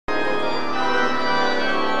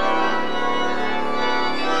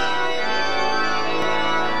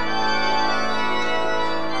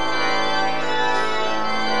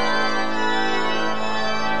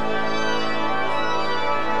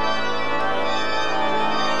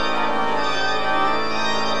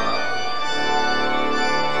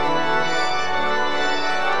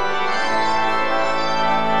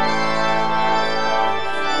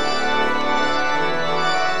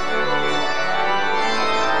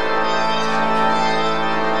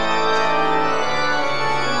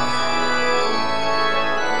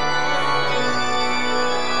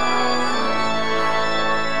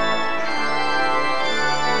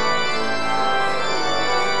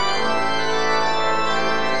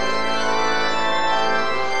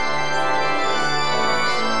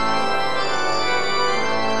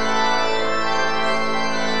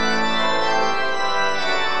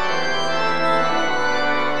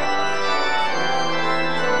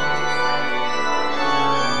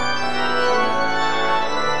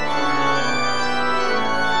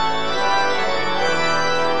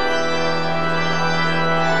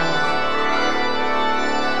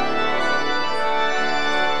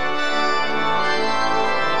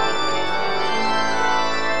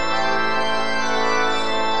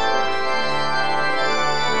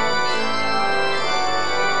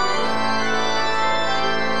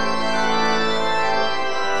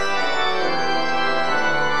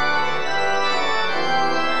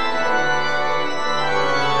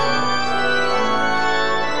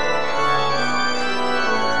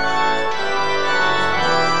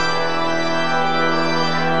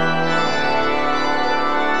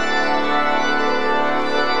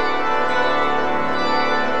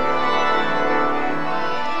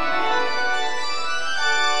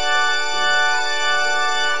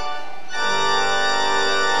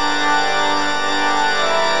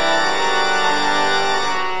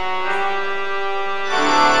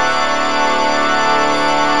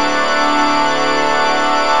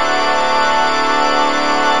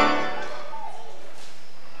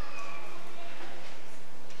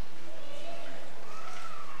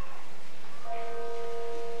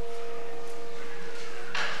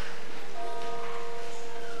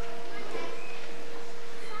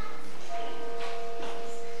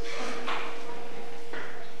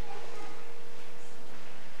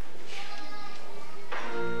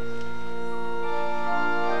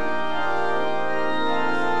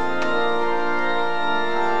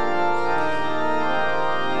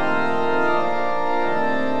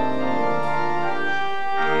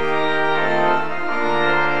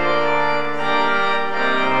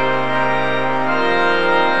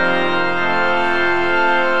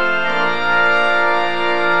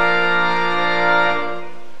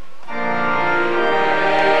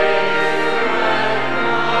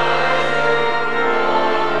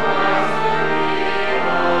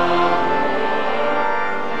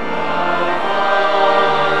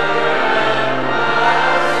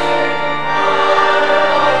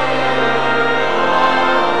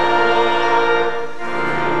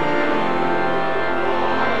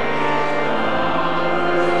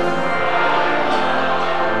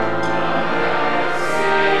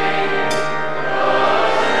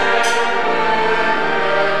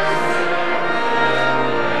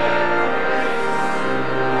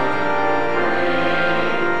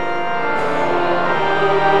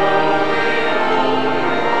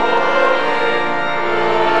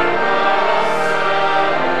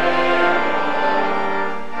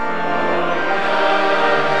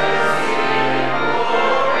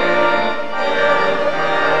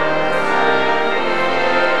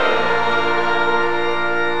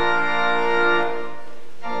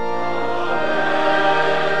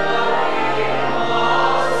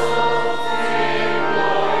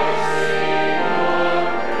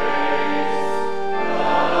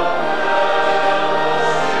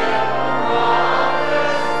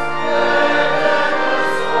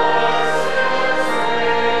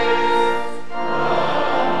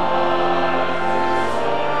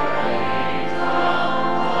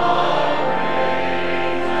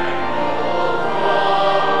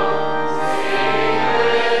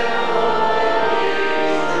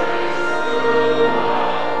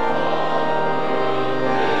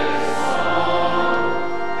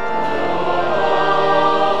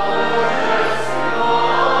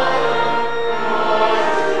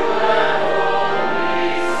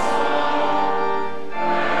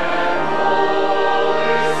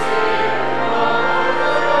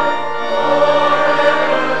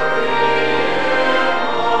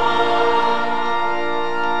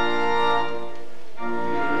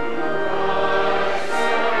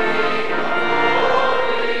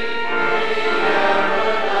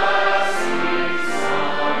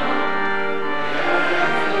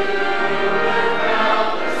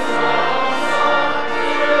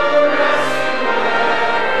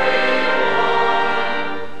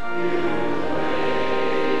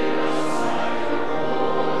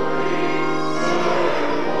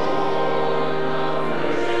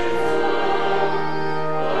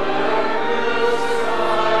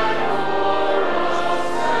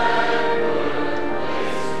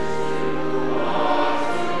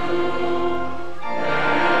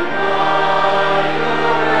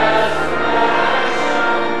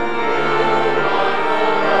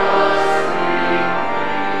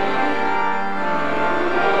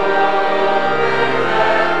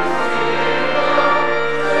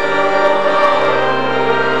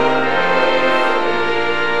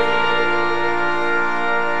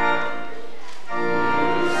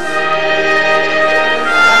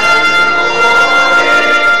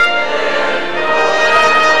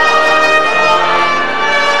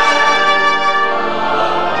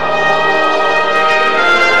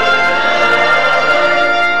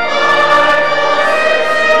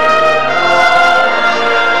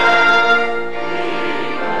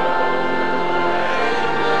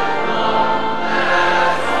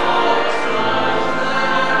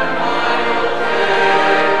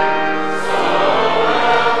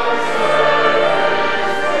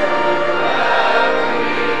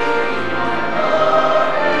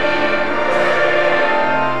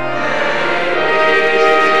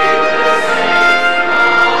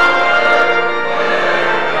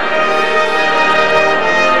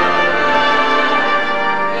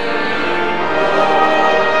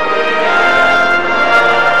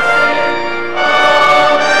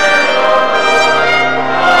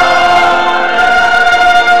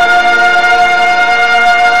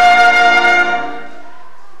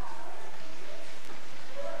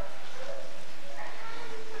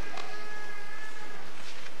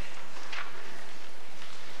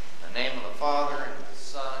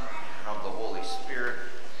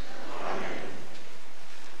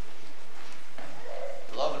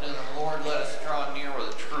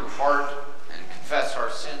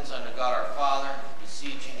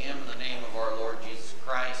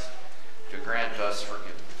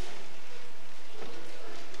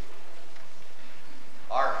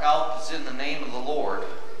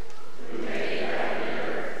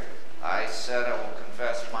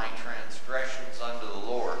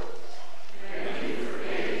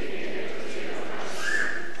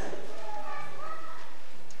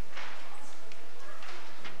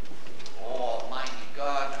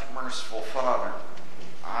Father,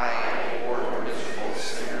 I, a poor miserable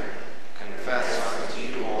sinner, confess unto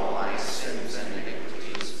you all my sins and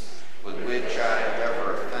iniquities, with which I have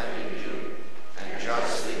ever offended you, and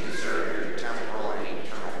justly deserve your temporal and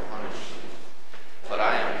eternal punishment. But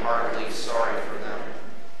I am heartily sorry for them,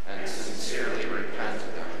 and sincerely repent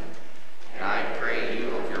of them. And I pray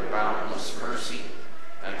you of your boundless mercy,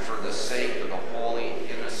 and for the sake of the holy,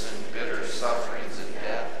 innocent, bitter sufferings and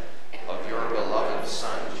death of your beloved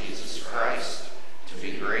Son, Jesus Christ, to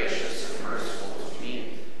be gracious and merciful to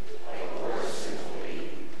me, a poor sinful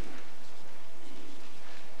being.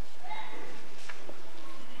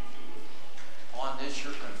 On this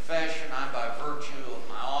your confession, I, by virtue of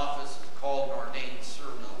my office as called and ordained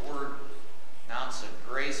servant of the Word, announce the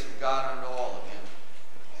grace of God unto all of you,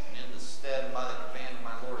 and in the stead and by the command of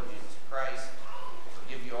my Lord Jesus Christ,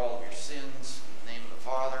 forgive you all of your sins, in the name of the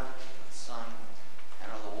Father, the Son,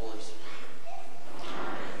 and of the Holy Spirit.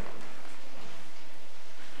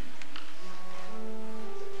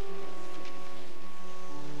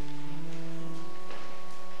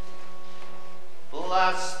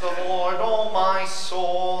 Bless the Lord, O my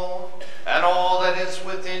soul, and all that is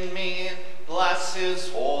within me. Bless his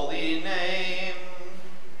holy name.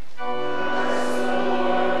 Bless the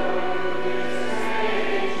Lord, his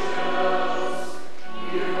angels,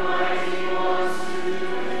 you mighty ones who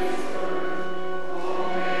do his work,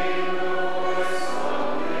 obey the voice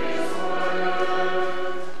of his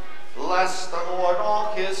word. Bless the Lord,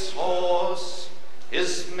 all his hosts,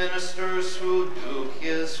 his ministers who do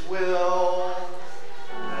his will.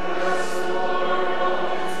 Bless the Lord,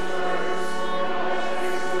 all his works,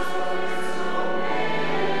 for all his dominion.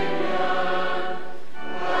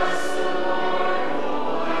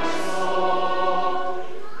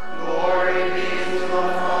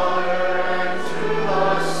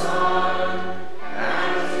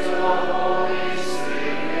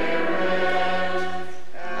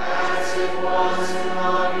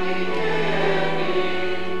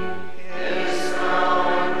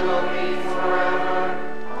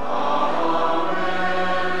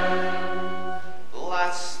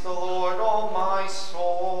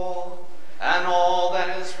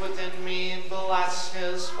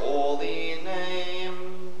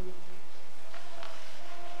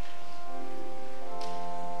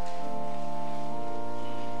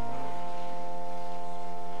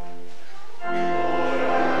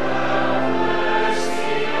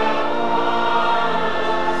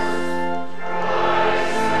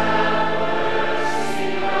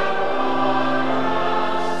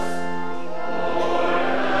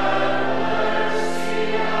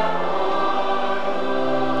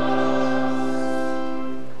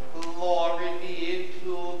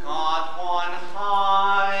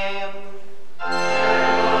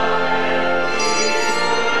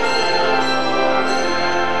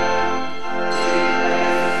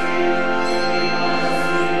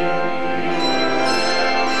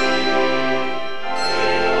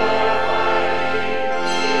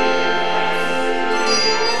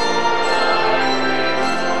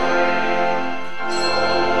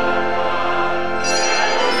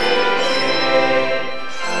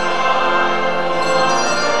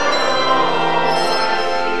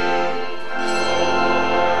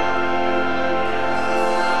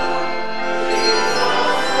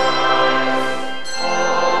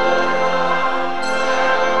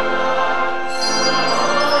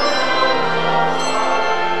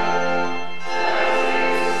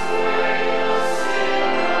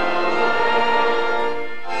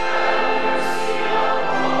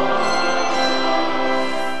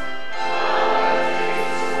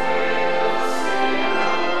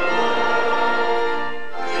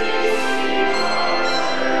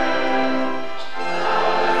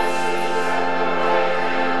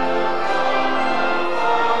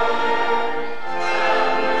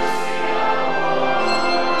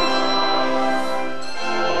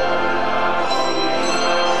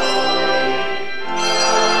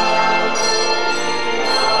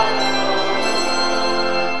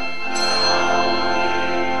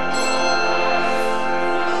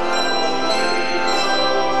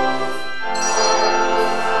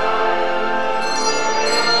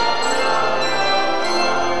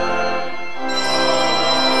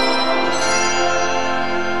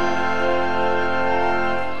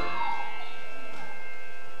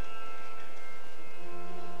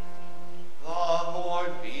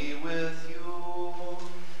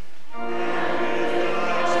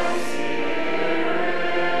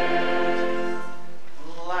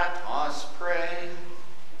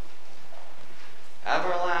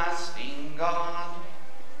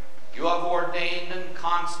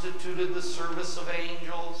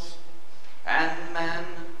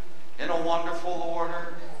 wonderful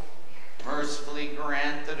order, mercifully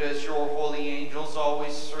grant that as your holy angels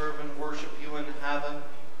always serve and worship you in heaven,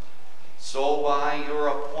 so by your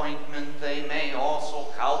appointment they may also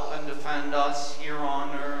help and defend us here on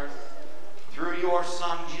earth. Through your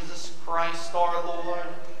Son, Jesus Christ our Lord,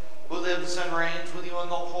 who lives and reigns with you in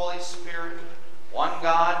the Holy Spirit, one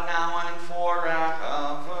God, now and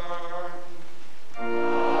forever.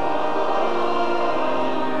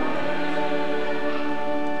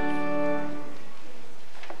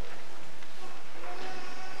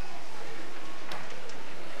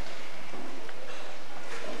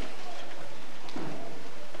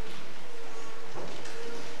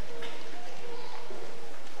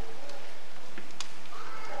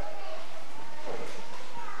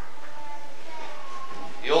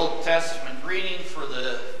 Testament reading for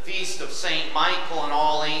the feast of St. Michael and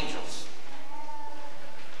all angels.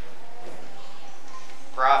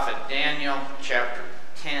 Prophet Daniel, chapter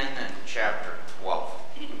 10 and chapter 12.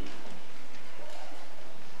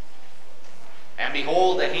 And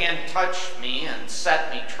behold, a hand touched me and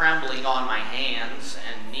set me trembling on my hands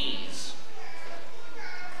and knees.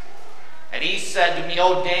 And he said to me,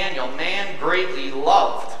 O Daniel, man greatly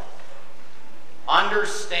loved,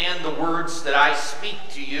 understand the words that I speak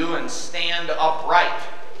to you and stand upright.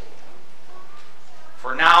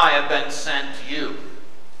 For now I have been sent to you.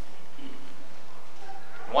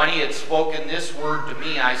 When he had spoken this word to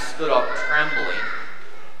me, I stood up trembling.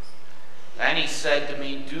 Then he said to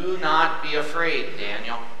me, do not be afraid,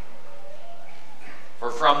 Daniel. For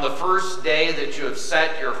from the first day that you have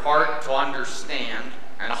set your heart to understand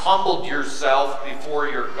and humbled yourself before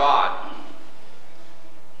your God,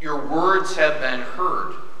 your words have been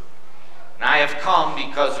heard, and I have come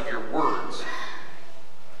because of your words.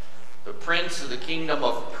 The prince of the kingdom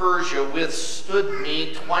of Persia withstood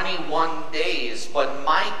me 21 days, but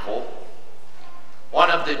Michael, one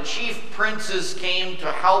of the chief princes, came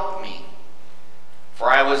to help me, for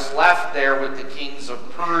I was left there with the kings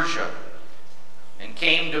of Persia, and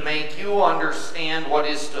came to make you understand what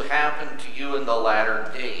is to happen to you in the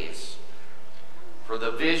latter days. For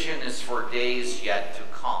the vision is for days yet to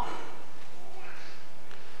come.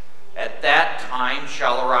 At that time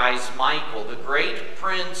shall arise Michael, the great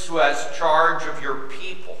prince who has charge of your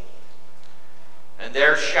people. And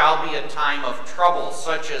there shall be a time of trouble,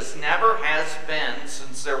 such as never has been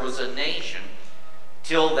since there was a nation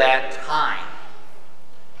till that time.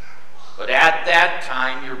 But at that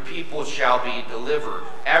time your people shall be delivered,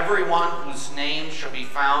 everyone whose name shall be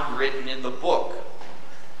found written in the book.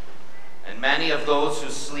 And many of those who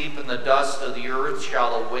sleep in the dust of the earth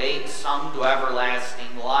shall awake, some to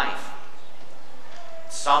everlasting life,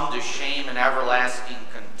 some to shame and everlasting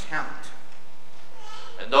contempt.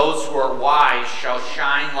 And those who are wise shall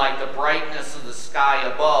shine like the brightness of the sky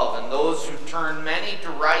above, and those who turn many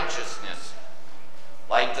to righteousness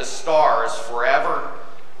like the stars forever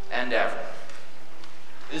and ever.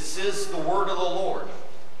 This is the word of the Lord.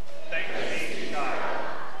 Thanks be to God.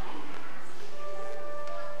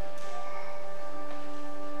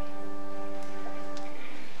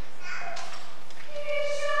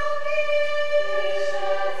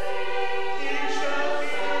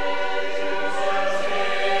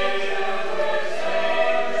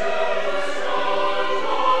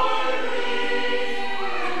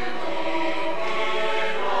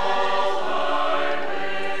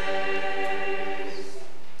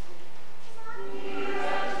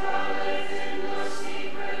 Thank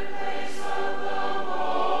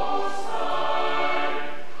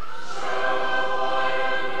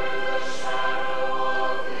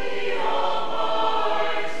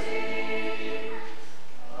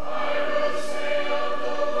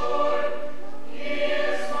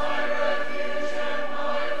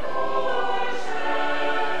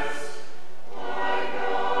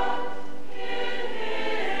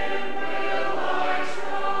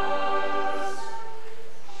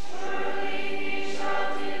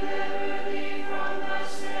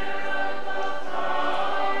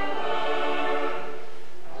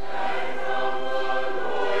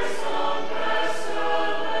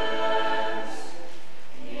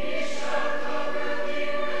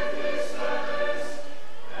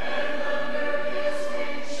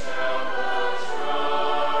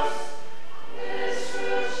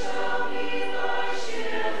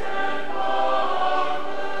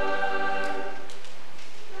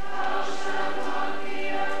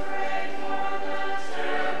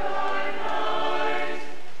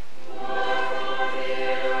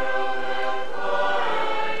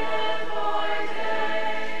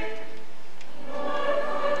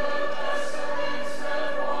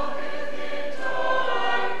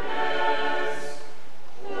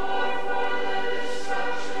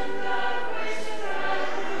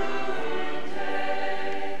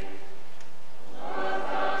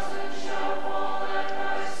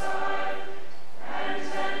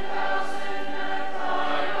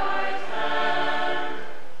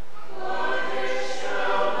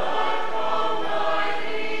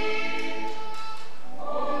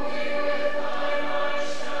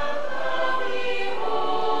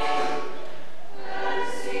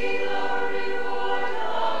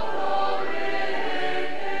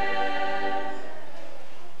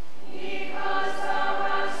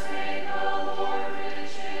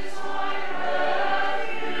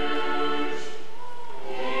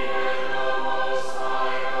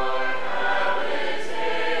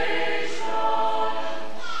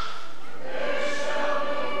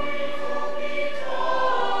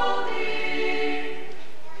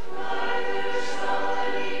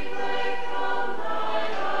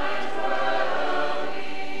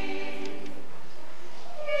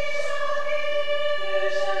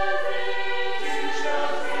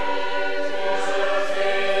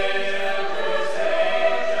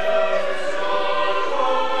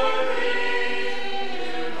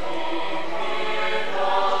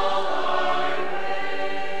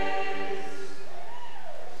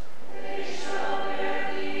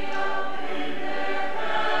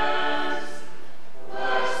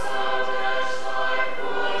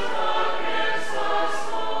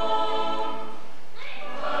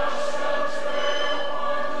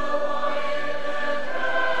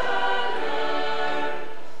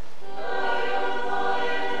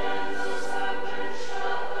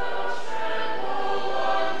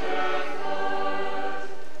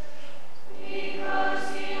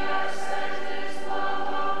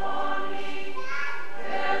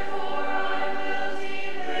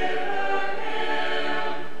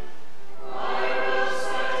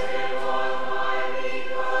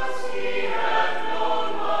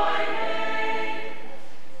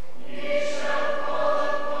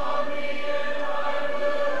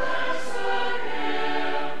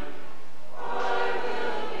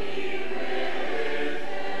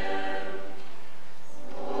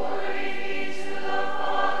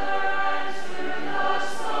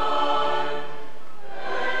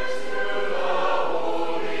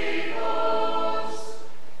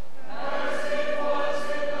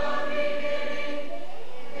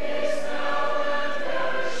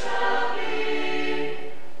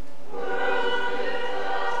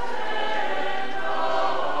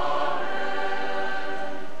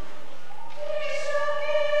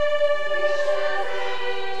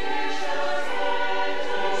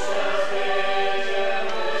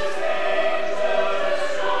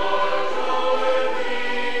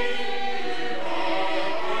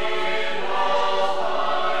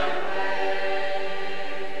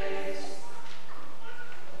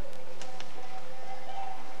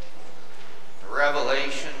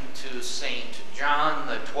to St. John,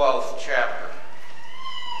 the 12th chapter.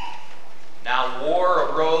 Now war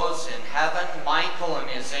arose in heaven, Michael and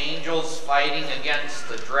his angels fighting against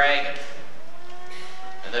the dragon.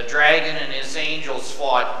 And the dragon and his angels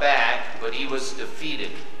fought back, but he was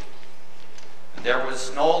defeated. And there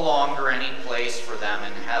was no longer any place for them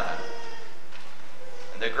in heaven.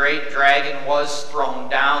 And the great dragon was thrown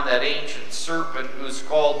down, that ancient serpent who's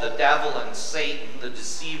called the devil and Satan, the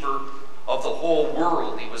deceiver of the whole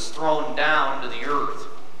world. He was thrown down to the earth,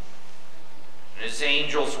 and his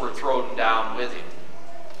angels were thrown down with him.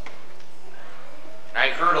 And I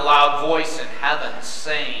heard a loud voice in heaven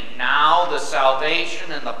saying, Now the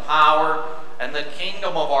salvation and the power and the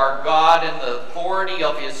kingdom of our God and the authority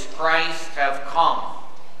of his Christ have come.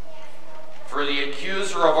 For the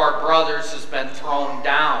accuser of our brothers has been thrown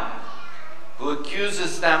down, who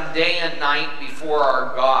accuses them day and night before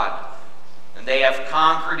our God. And they have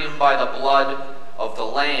conquered him by the blood of the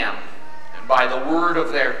Lamb and by the word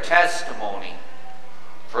of their testimony.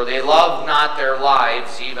 For they loved not their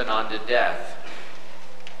lives even unto death.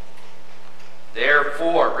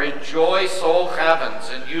 Therefore rejoice, O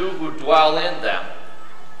heavens, and you who dwell in them.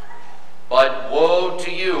 But woe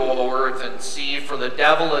to you, O earth and sea, for the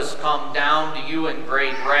devil has come down to you in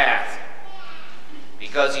great wrath,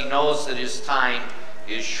 because he knows that his time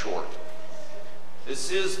is short.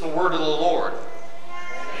 This is the word of the Lord.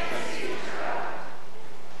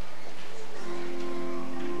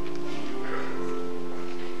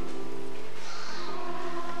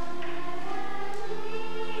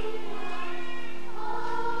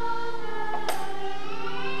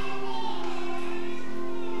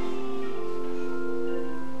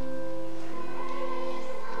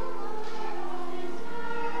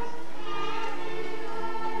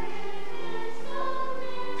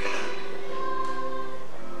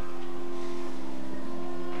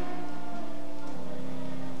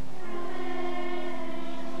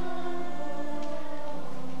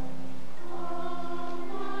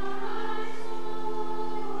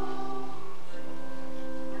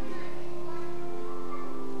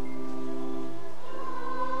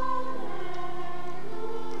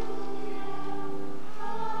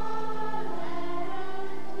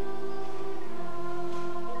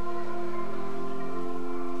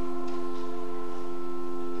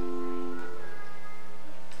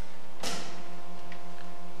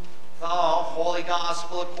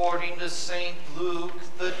 Gospel according to St. Luke,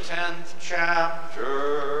 the 10th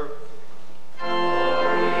chapter.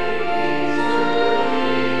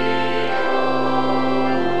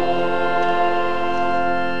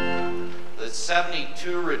 The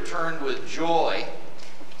 72 returned with joy,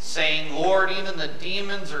 saying, Lord, even the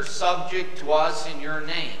demons are subject to us in your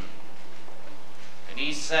name. And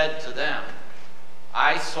he said to them,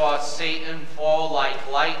 I saw Satan fall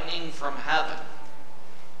like lightning from heaven.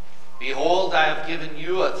 Behold, I have given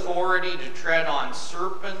you authority to tread on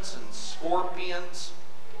serpents and scorpions,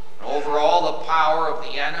 and over all the power of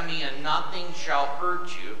the enemy, and nothing shall hurt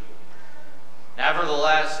you.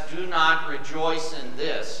 Nevertheless, do not rejoice in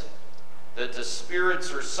this, that the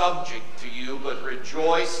spirits are subject to you, but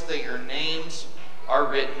rejoice that your names are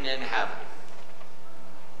written in heaven.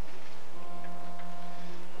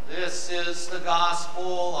 This is the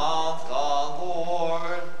gospel of the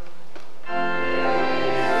Lord.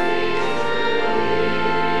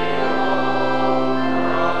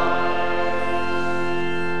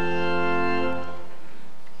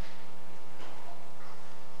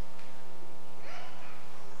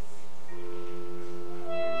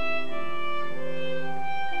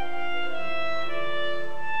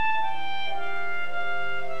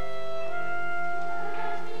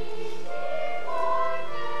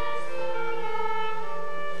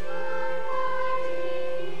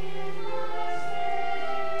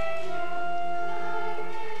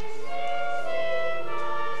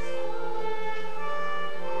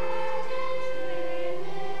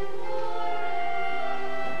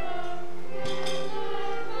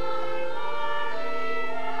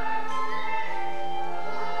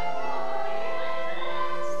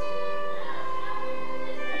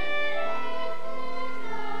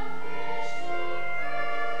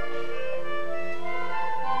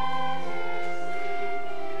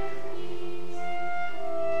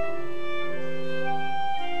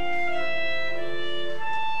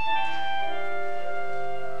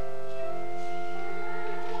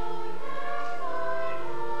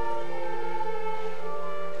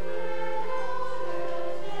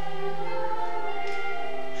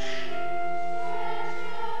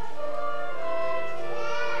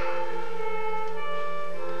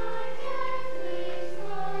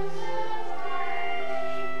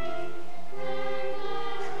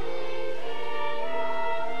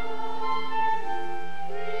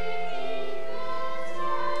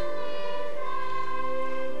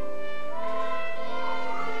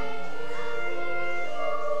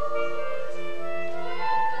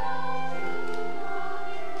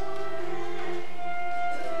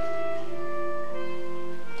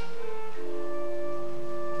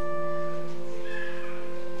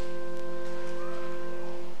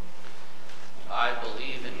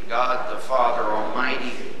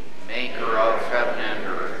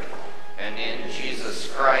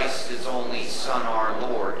 only Son, our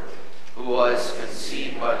Lord, who was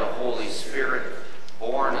conceived by the Holy Spirit,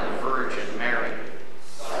 born of the Virgin Mary,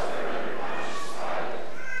 suffered under Pontius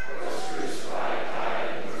Pilate, was crucified, died,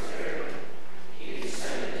 and was buried. He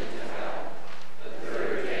descended into hell. The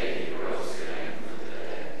third day he rose again from the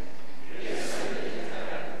dead. He ascended into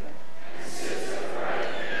heaven, and sits at the right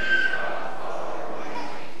hand of God the Father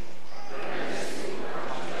Almighty. From thence he will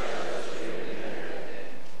come to judge the living and the dead.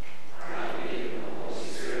 I believe in the Holy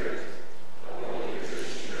Spirit, the Holy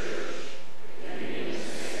Christian Church, the communion of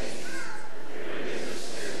saints, the forgiveness of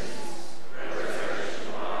sins, the resurrection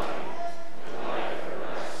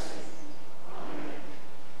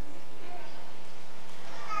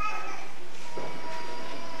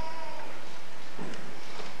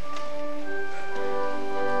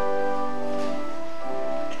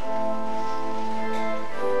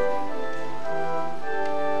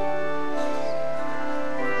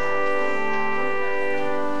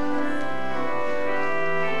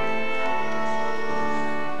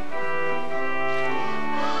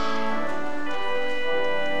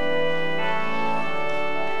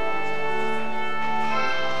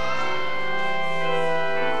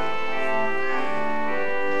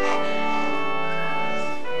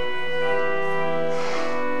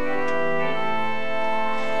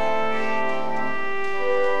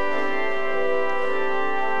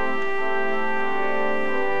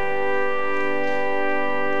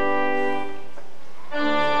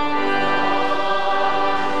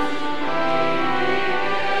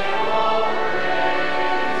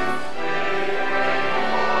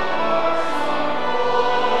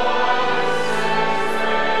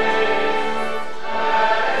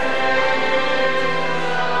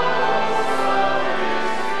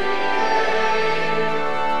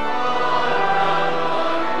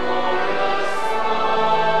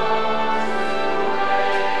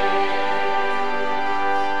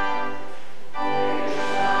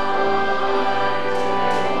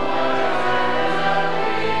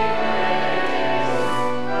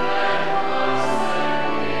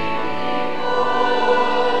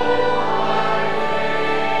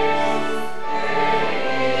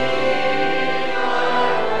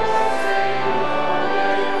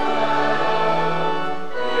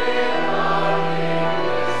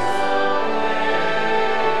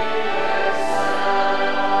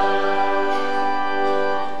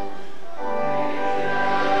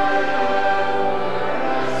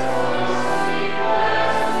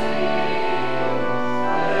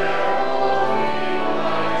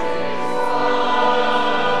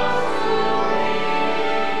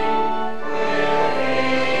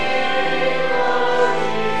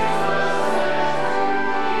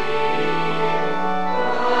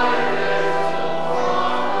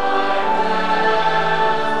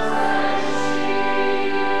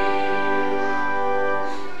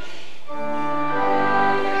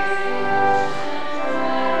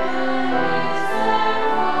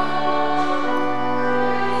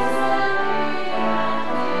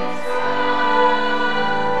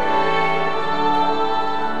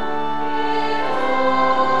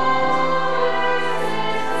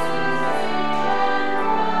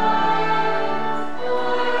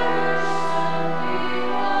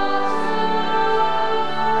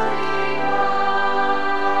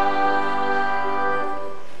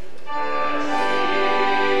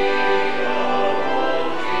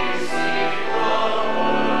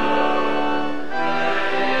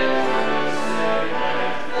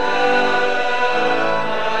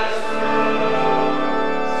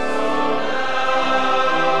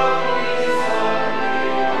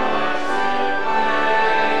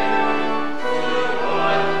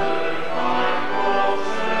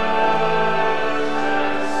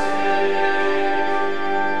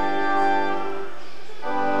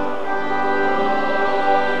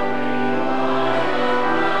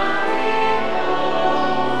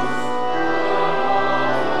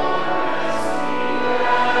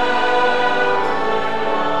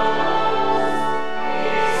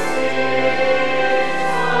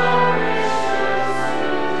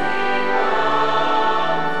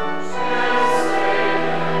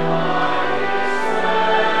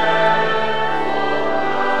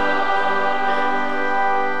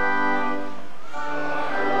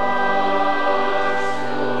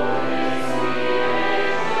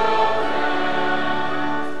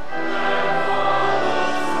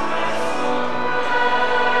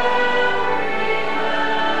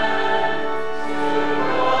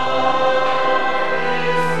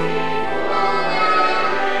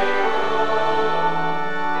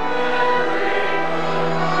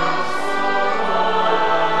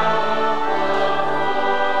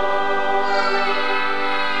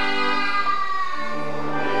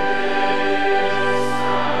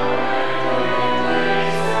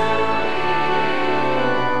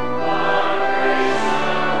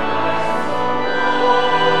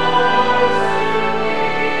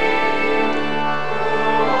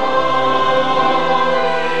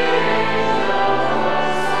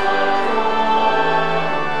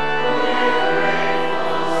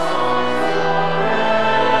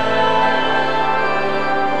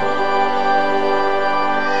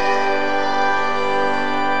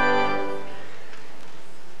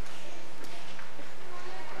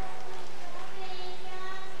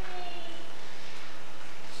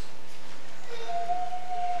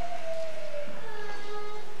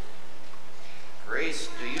Grace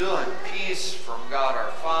to you and peace from God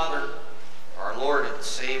our Father, our Lord and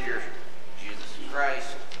Savior, Jesus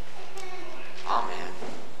Christ. Amen.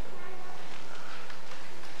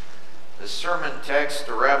 The sermon text,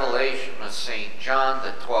 the Revelation of St. John,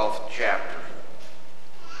 the 12th chapter.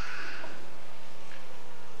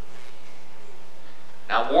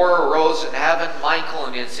 Now war arose in heaven, Michael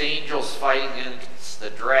and his angels fighting against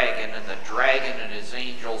the dragon, and the dragon and his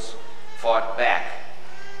angels fought back.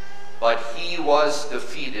 But he was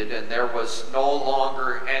defeated, and there was no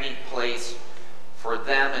longer any place for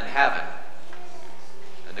them in heaven.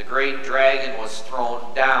 And the great dragon was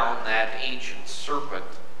thrown down, that ancient serpent,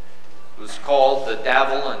 who's called the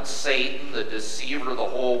devil and Satan, the deceiver of the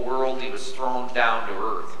whole world. He was thrown down to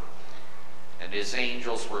earth, and his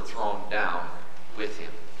angels were thrown down with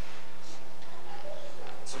him.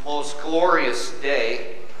 It's a most glorious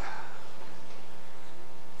day,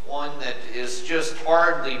 one that is just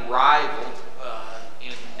hardly rivaled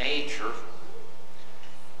in nature.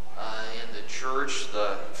 In the church,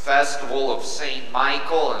 the festival of St.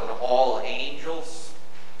 Michael and all angels.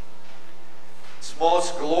 It's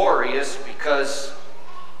most glorious because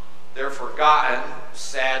they're forgotten,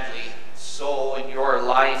 sadly so, in your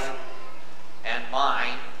life and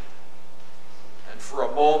mine. And for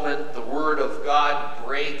a moment, the Word of God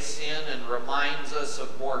breaks in and reminds us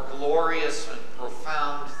of more glorious and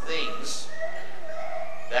profound things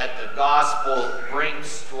that the gospel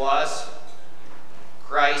brings to us.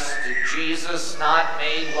 Christ Jesus, not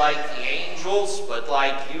made like the angels, but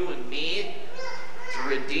like you and me, to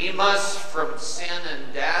redeem us from sin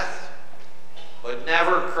and death, but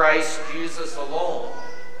never Christ Jesus alone,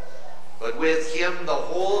 but with him the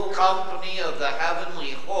whole company of the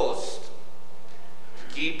heavenly host,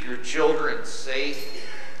 to keep your children safe,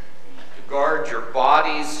 to guard your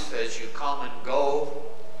bodies as you come and go,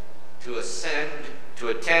 to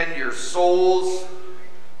attend your souls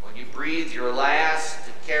when you breathe your last,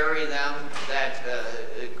 to carry them to that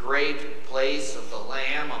great place of the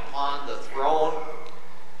Lamb upon the throne,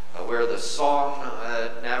 where the song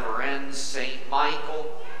never ends. St.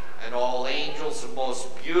 Michael and all angels, a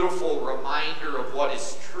most beautiful reminder of what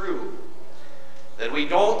is true, that we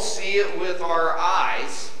don't see it with our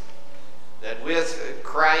eyes, that with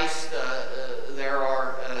Christ there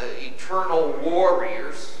are eternal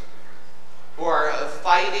warriors who are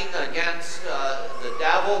fighting against the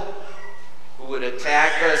devil, who would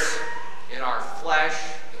attack us in our flesh,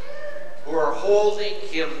 who are holding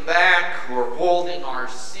him back, who are holding our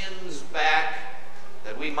sins back,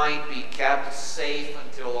 that we might be kept safe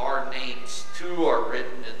until our names too are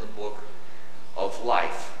written in the book of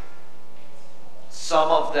life. Some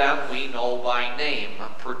of them we know by name,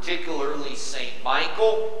 particularly St.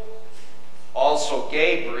 Michael, also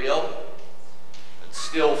Gabriel, and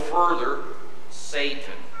still further,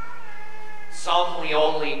 Satan. Some we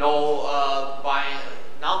only know by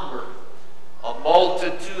number. A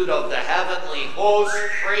multitude of the heavenly host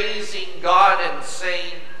praising God and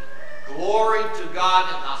saying, "Glory to God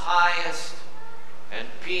in the highest, and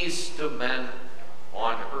peace to men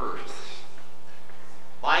on earth."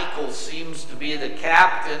 Michael seems to be the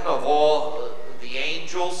captain of all the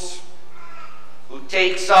angels, who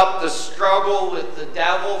takes up the struggle with the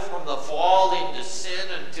devil from the fall into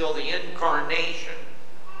sin until the incarnation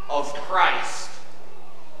of Christ.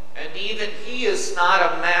 And even he is not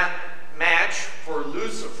a match for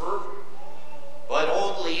Lucifer, but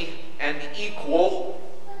only an equal,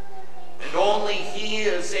 and only he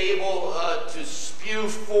is able to spew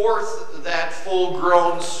forth that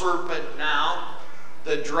full-grown serpent now,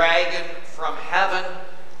 the dragon from heaven,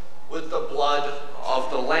 with the blood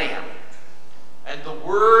of the Lamb and the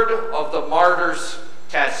word of the martyr's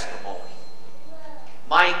testimony.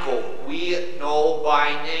 Michael, we know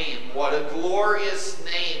by name. What a glorious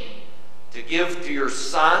name to give to your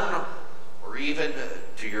son, or even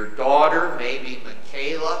to your daughter, maybe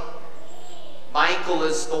Michaela. Michael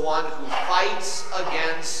is the one who fights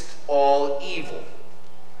against all evil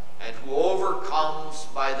and who overcomes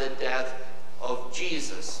by the death of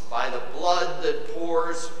Jesus, by the blood that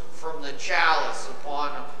pours from the chalice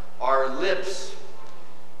upon our lips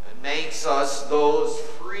and makes us those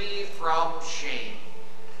free from shame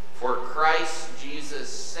for Christ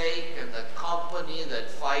Jesus' sake and the company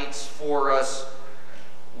that fights for us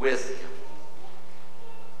with him.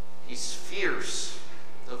 He's fierce.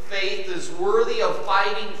 The faith is worthy of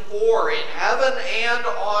fighting for in heaven and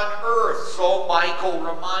on earth, so Michael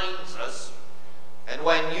reminds us. And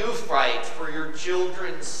when you fight for your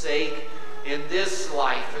children's sake in this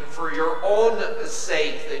life and for your own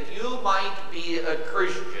sake, that you might be a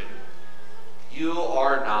Christian, you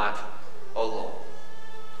are not alone.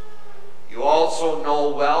 You also know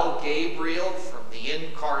well Gabriel from the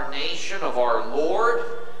incarnation of our Lord,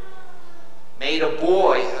 made a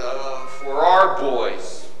boy for our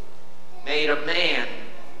boys, made a man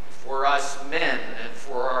for us men and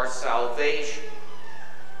for our salvation.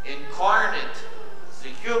 Incarnate as a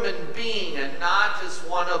human being and not as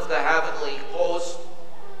one of the heavenly host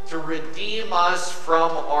to redeem us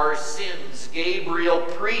from our sins. Gabriel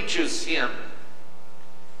preaches him.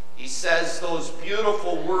 He says those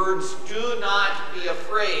beautiful words, "Do not be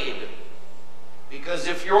afraid." Because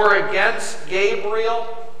if you're against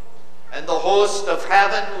Gabriel and the host of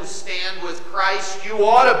heaven who stand with Christ, you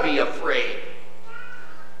ought to be afraid.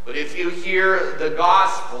 But if you hear the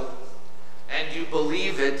gospel and you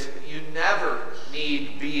believe it, you never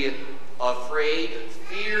need be afraid.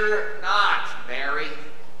 Fear not, Mary.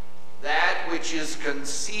 That which is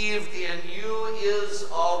conceived in you is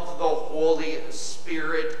of the Holy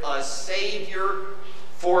Spirit, a Savior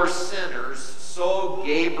for sinners. So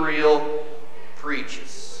Gabriel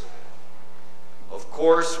preaches. Of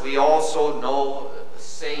course, we also know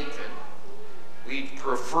Satan. We'd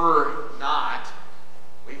prefer not.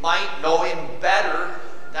 We might know him better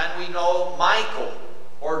than we know Michael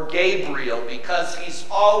or Gabriel, because he's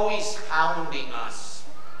always hounding us,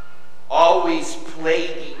 always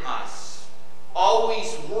plaguing us,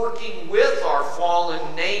 always working with our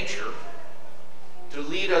fallen nature to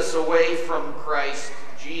lead us away from Christ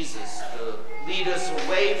Jesus, to lead us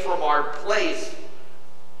away from our place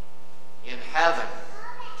in heaven,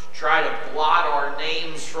 to try to blot our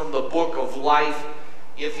names from the book of life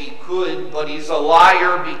if he could, but he's a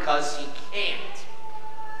liar because he can't.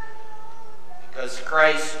 Because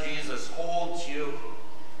Christ Jesus holds you,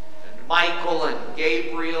 and Michael and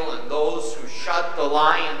Gabriel and those who shut the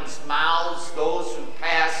lions' mouths, those who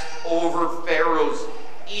passed over Pharaoh's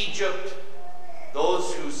Egypt,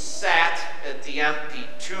 those who sat at the empty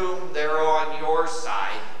tomb, they're on your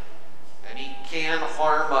side, and he can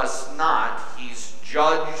harm us not. He's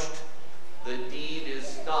judged, the deed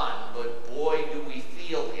is done, but boy do we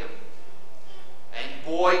feel him. And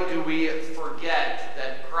boy do we forget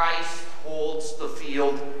that Christ holds the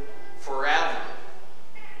field forever.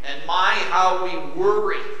 And my, how we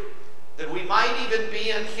worry that we might even be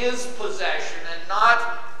in his possession and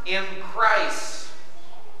not in Christ.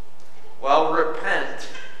 Well, repent,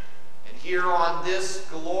 and hear on this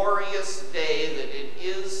glorious day that it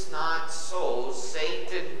is not so.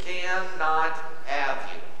 Satan cannot have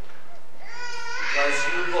you, because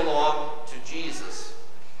you belong to Jesus,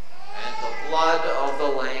 and the blood of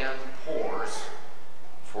the Lamb pours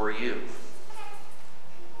for you.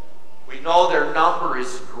 We know their number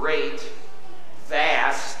is great,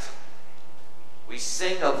 vast. We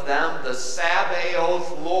sing of them, the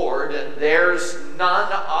Sabaoth Lord, and there's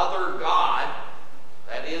none other God.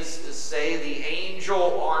 That is to say, the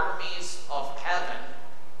angel armies of heaven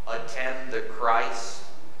attend the Christ.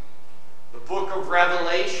 The book of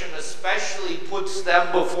Revelation especially puts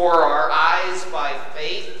them before our eyes by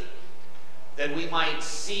faith, that we might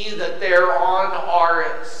see that they're on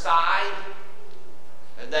our side,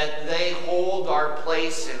 and that they hold our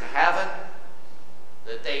place in heaven,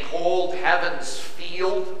 that they hold heaven's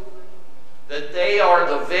field, that they are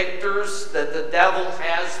the victors, that the devil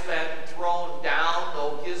has been thrown down,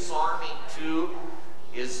 though his army too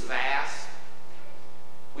is vast.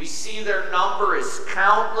 We see their number is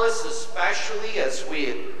countless, especially as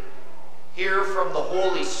we hear from the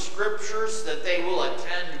Holy Scriptures that they will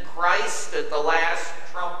attend Christ at the last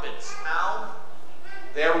trumpet sound.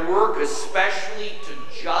 Their work especially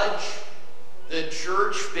to judge the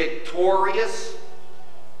church victorious,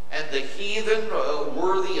 and the heathen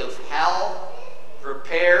worthy of hell,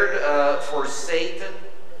 prepared for Satan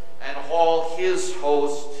and all his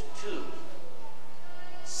host too.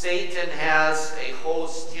 Satan has a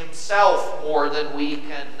host himself more than we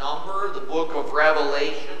can number. The book of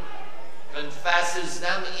Revelation confesses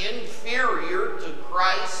them inferior to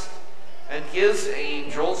Christ and his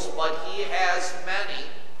angels, but he has many.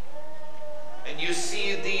 And you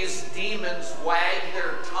see these demons wag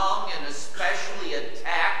their tongue and especially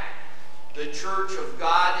attack the church of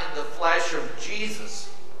God in the flesh of Jesus,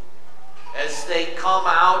 as they come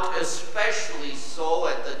out, especially so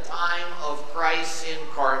at the time of Christ's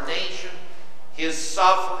incarnation, his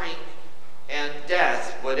suffering and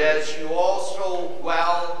death. But as you also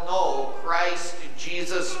well know, Christ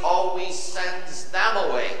Jesus always sends them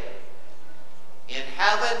away in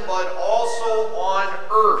heaven, but also on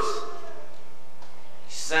earth.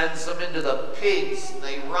 He sends them into the pigs, and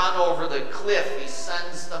they run over the cliff. He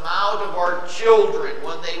sends them out of our children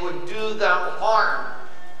when they would do them harm.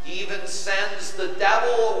 He even sends the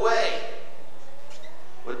devil away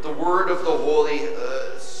with the word of the Holy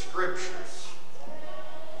Scriptures.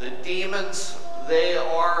 The demons, they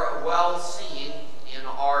are well seen in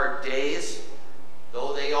our days,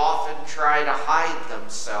 though they often try to hide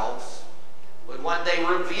themselves. But when they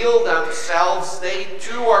reveal themselves, they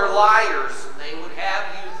too are liars, and they would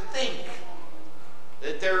have you think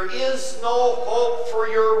that there is no hope for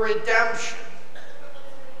your redemption.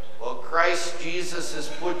 Well, Christ Jesus has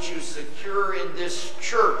put you secure in this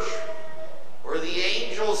church, where the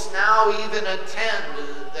angels now even attend,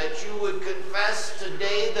 that you would confess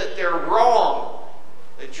today that they're wrong,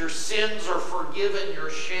 that your sins are forgiven,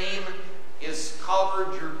 your shame is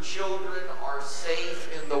covered, your children are safe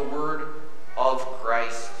in the word of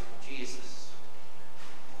Christ Jesus.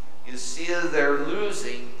 You see, they're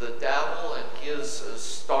losing the devil and his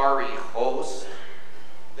starry host.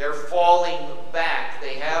 They're falling back.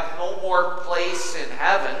 They have no more place in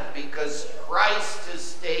heaven because Christ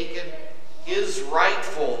has taken his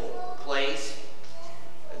rightful place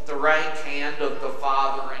at the right hand of the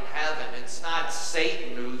Father in heaven. It's not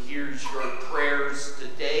Satan who hears your prayers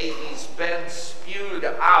today. He's been spewed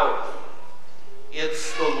out.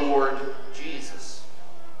 It's the Lord Jesus.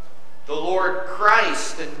 The Lord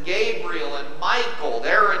Christ and Gabriel and Michael,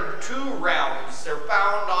 they're in two realms. They're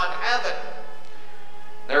found on heaven.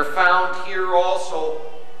 They're found here also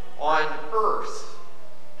on earth.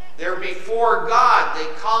 They're before God. They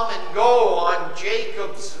come and go on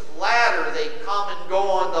Jacob's ladder. They come and go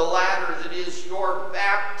on the ladder that is your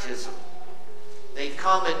baptism. They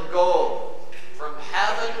come and go from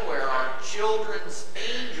heaven, where our children's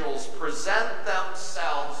angels present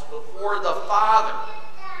themselves before the Father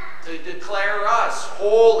to declare us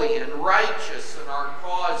holy and righteous and our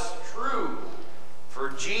cause true for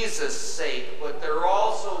Jesus' sake. But they're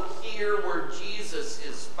also here where Jesus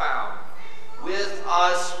is found, with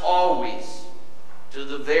us always to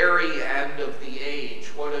the very end of the age.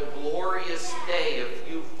 What a glorious day if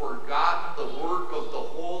you've forgotten the work of the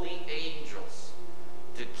holy angels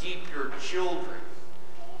to keep your children,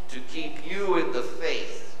 to keep you in the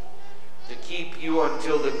faith, to keep you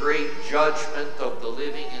until the great judgment of the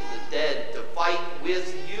living and the dead, to fight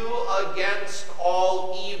with you against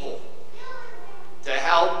all evil, to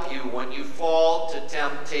help you when you fall to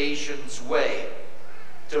temptation's way,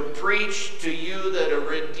 to preach to you that a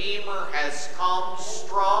Redeemer has come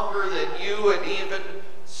stronger than you and even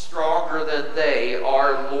stronger than they,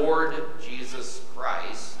 our Lord Jesus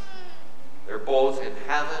Christ. They're both in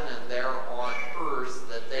heaven and they're on earth,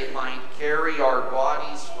 that they might carry our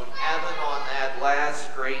bodies from heaven on that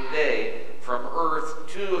last great day, from earth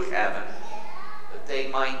to heaven, that they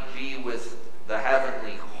might be with the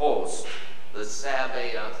heavenly host, the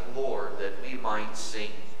Sabaoth Lord, that we might sing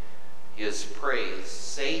his praise.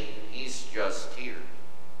 Satan, he's just here.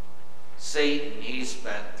 Satan, he's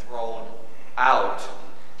been thrown out.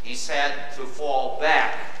 He's had to fall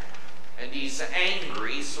back. And he's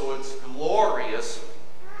angry, so it's glorious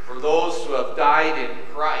for those who have died in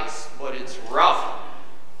Christ, but it's rough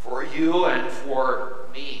for you and for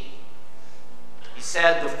me. He's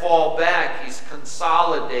had to fall back. He's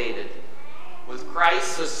consolidated. With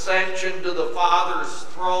Christ's ascension to the Father's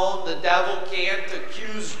throne, the devil can't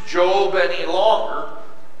accuse Job any longer.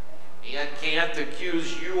 He can't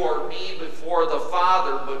accuse you or me before the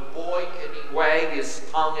Father, but boy, can he wag his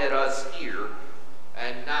tongue at us here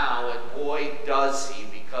and now, and boy, does he,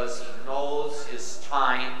 because he knows his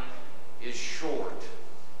time is short.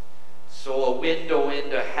 So a window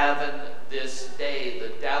into heaven this day, the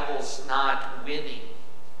devil's not winning.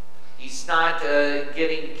 He's not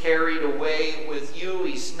getting carried away with you.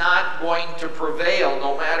 He's not going to prevail,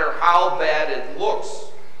 no matter how bad it looks.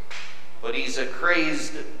 But he's a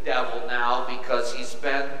crazed devil now, because he's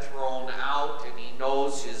been thrown out, and he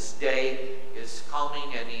knows his day is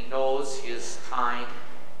coming, and he knows his time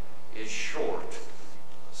is short.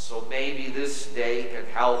 So maybe this day can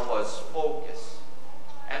help us focus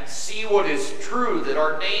and see what is true, that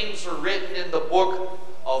our names are written in the book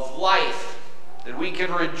of life, that we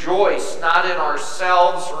can rejoice not in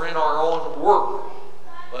ourselves or in our own work,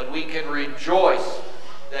 but we can rejoice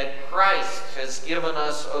that Christ has given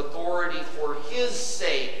us authority for his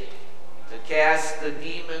sake to cast the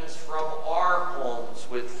demons from our homes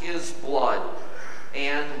with his blood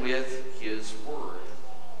and with his word.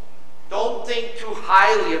 Don't think too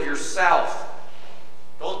highly of yourself.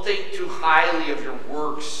 Don't think too highly of your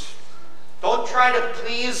works. Don't try to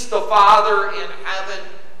please the Father in heaven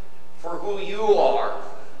for who you are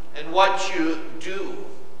and what you do.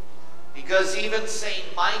 Because even St.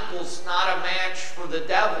 Michael's not a match for the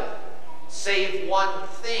devil, save one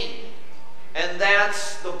thing, and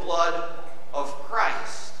that's the blood of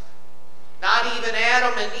Christ. Not even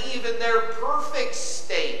Adam and Eve in their perfect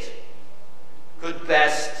state could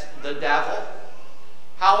best the devil.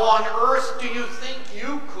 How on earth do you think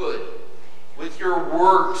you could, with your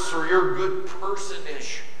works or your good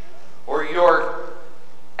personage or your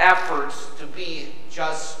efforts to be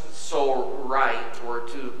just so right or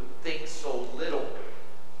to think so little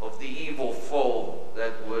of the evil foe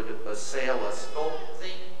that would assail us? Don't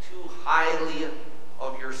think too highly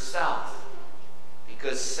of yourself,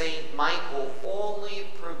 because Saint Michael only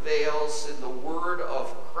prevails in the word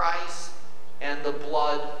of Christ and the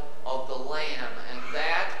blood of the Lamb, and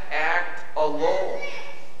that act alone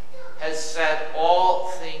has set all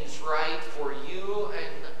things right for you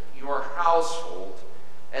and your household.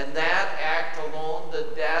 And that act alone, the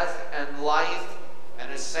death and life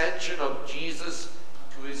and ascension of Jesus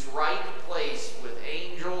to his right place with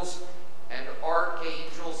angels and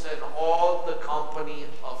archangels and all the company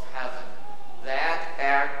of heaven, that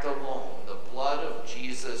act alone, the blood of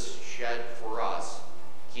Jesus shed for us,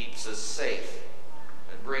 keeps us safe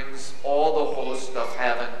and brings all the host of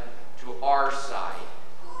heaven to our side,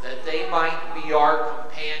 that they might be our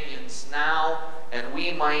companions now and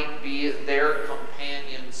we might be their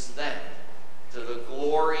companions then, to the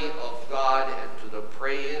glory of God and to the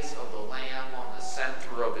praise of the Lamb on the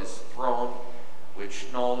center of his throne, which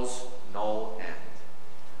knows no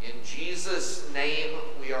end. In Jesus' name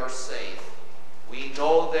we are safe. We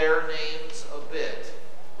know their names a bit,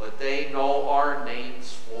 but they know our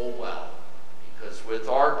names full well, because with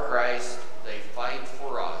our Christ they fight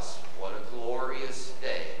for us. What a glorious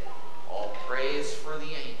day. All praise for the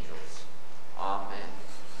angels. Amen.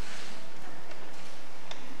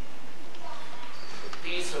 The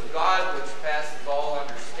peace of God, which passes all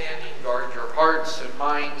understanding, guard your hearts and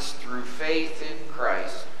minds through faith in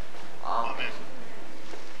Christ. Amen.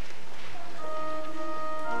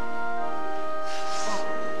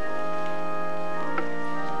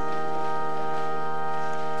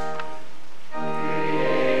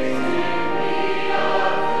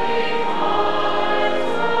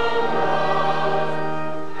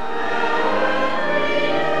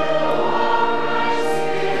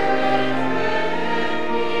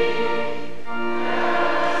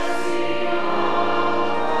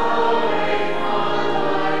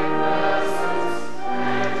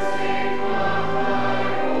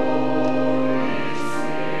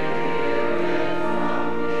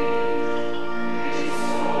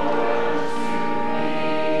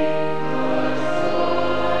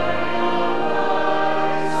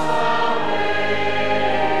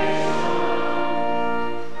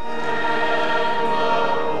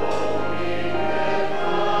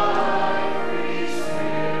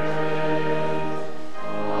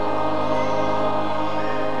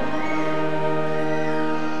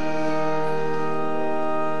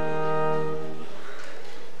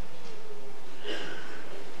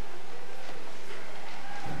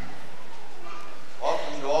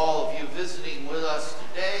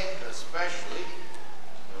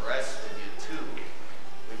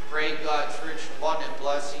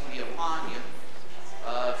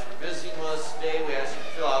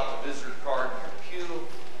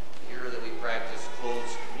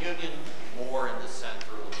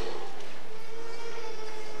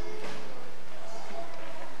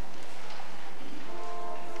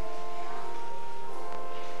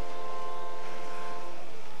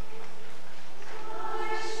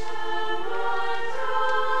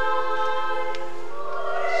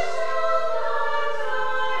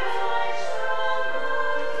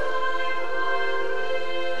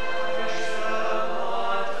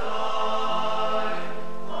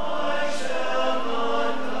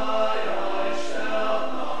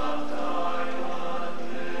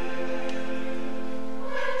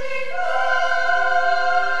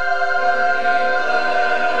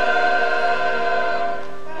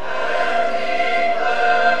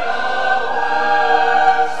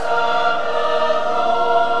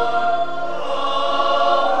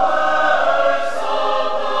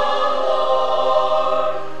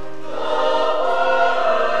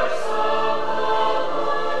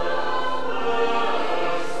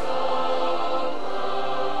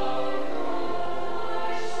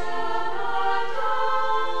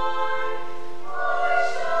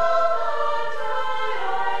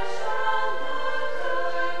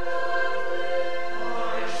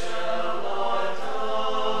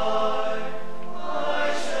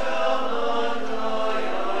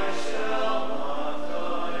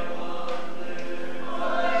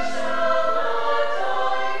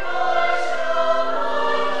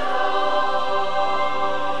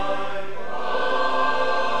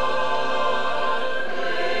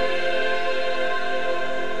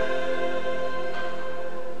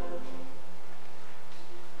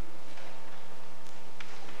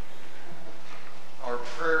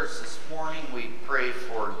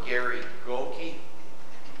 Gary Goki,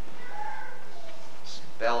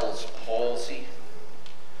 Bell's palsy.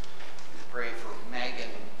 Pray for Megan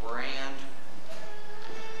Brand.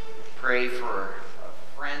 Pray for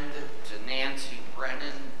a friend to Nancy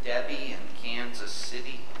Brennan, Debbie in Kansas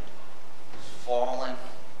City, who's fallen,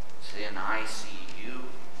 is in ICU.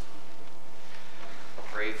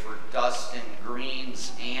 Pray for Dustin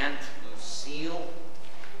Green's aunt, Lucille,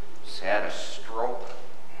 who's had a stroke.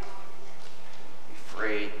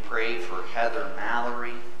 We pray for Heather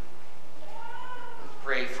Mallory. We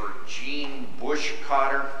pray for Jean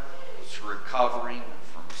Bushcutter, who's recovering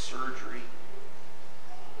from surgery.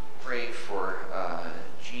 Pray for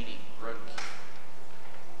Jeannie Grunke.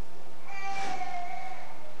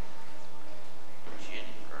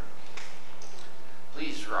 Jeannie Grunke.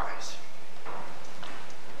 Please rise.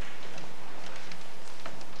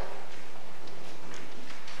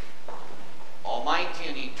 Almighty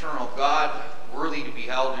and eternal God, worthy to be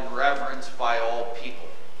held in reverence by all people,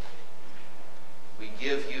 we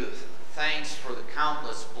give you thanks for the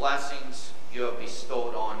countless blessings you have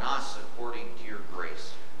bestowed on us according to your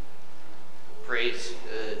grace. Praise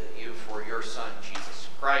you for your Son, Jesus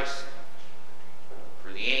Christ,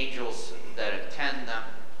 for the angels that attend them,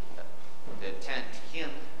 that attend him,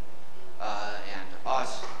 and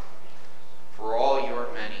us, for all your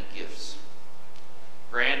many gifts.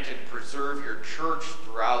 Grant and preserve your church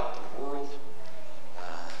throughout the world.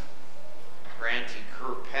 Grant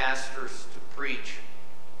her pastors to preach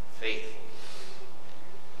faithfully.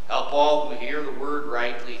 Help all who hear the word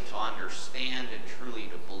rightly to understand and truly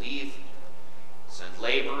to believe. Send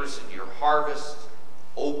laborers in your harvest.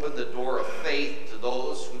 Open the door of faith to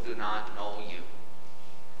those who do not know you.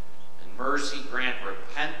 In mercy, grant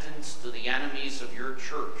repentance to the enemies of your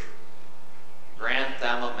church. Grant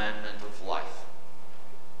them amendment of life.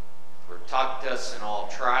 Protect us in all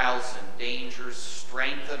trials and dangers.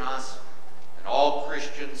 Strengthen us and all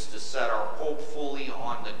Christians to set our hope fully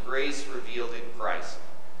on the grace revealed in Christ.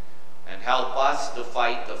 And help us to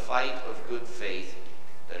fight the fight of good faith,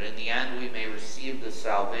 that in the end we may receive the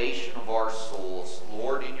salvation of our souls.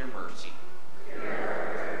 Lord, in your mercy,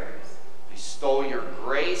 bestow your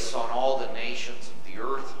grace on all the nations of the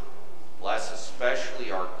earth. Bless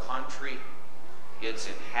especially our country, its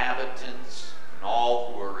inhabitants, and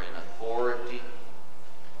all who are in authority.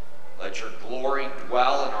 Let your glory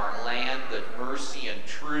dwell in our land, that mercy and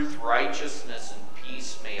truth, righteousness and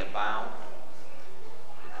peace may abound.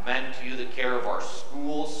 We commend to you the care of our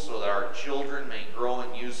schools, so that our children may grow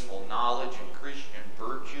in useful knowledge and Christian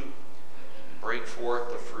virtue, and bring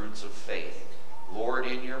forth the fruits of faith. Lord,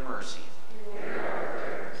 in your mercy,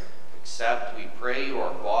 accept, we pray you,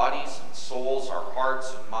 our bodies and souls, our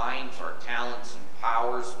hearts and minds, our talents and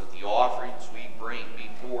powers, with the offerings we bring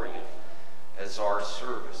before you as our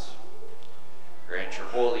service. Grant your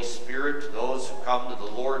Holy Spirit to those who come to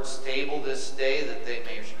the Lord's table this day, that they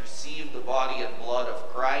may receive the body and blood of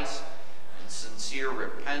Christ in sincere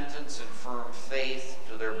repentance and firm faith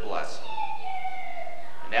to their blessing.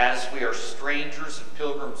 And as we are strangers and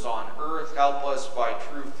pilgrims on earth, help us by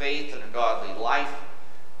true faith and a godly life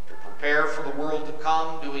to prepare for the world to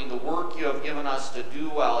come, doing the work you have given us to do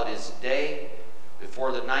while it is day,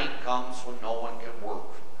 before the night comes when no one can work.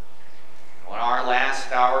 When our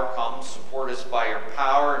last hour comes, support us by your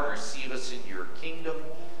power and receive us into your kingdom,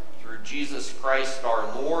 through Jesus Christ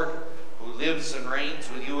our Lord, who lives and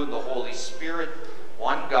reigns with you in the Holy Spirit,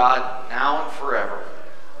 one God, now and forever.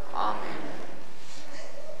 Amen.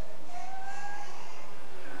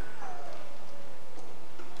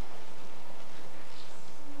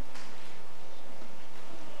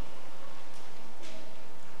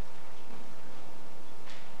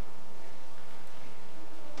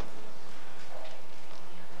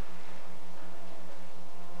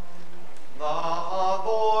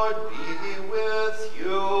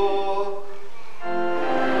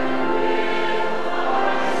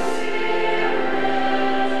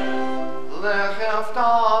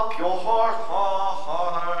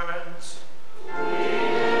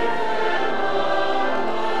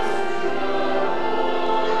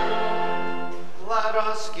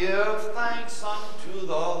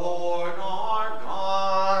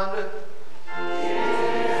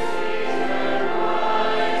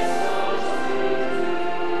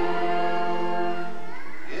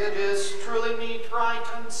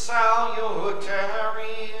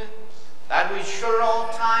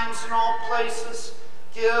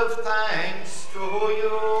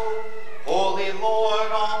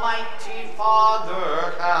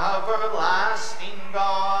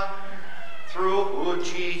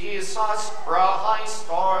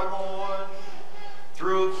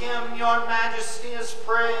 Through him your majesty is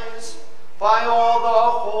praised by all the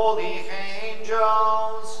holy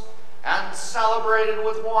united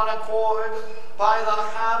with one accord by the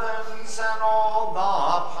heavens and all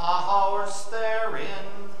the powers therein.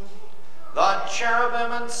 The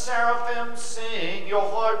cherubim and seraphim sing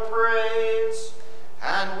your praise,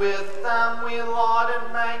 and with them we laud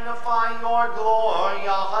and magnify your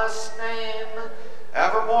glorious name,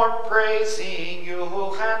 evermore praising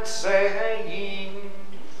you and saying,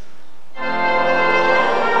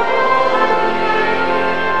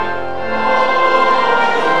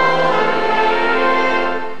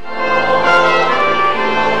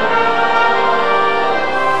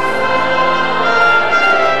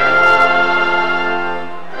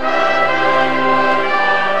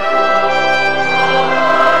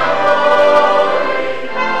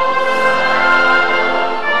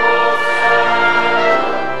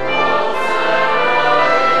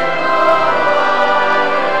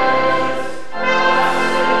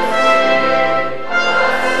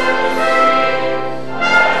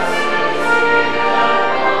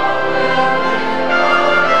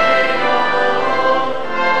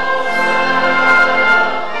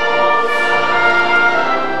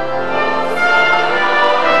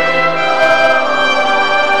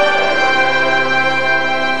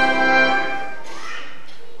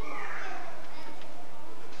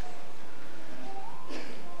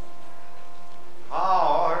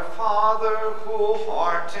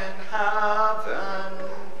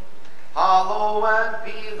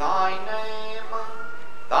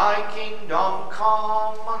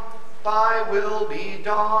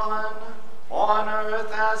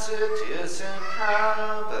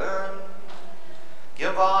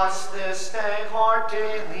 Give us this day our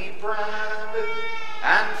daily bread,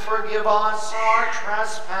 and forgive us our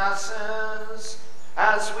trespasses,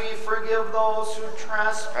 as we forgive those who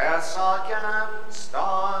trespass against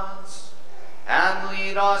us. And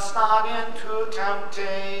lead us not into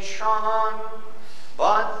temptation,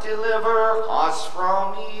 but deliver us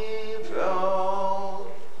from evil.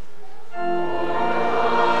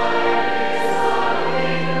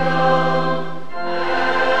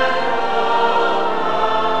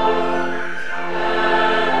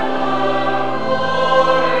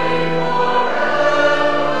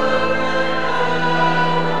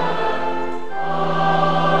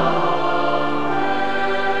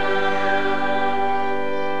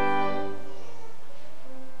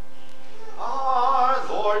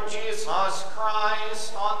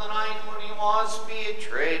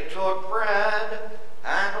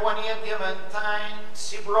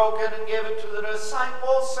 He broke it and gave it to the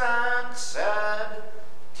disciples and said,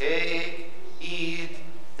 "Take, eat,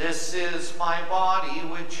 this is my body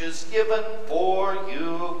which is given for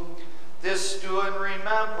you. This do in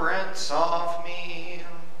remembrance of me."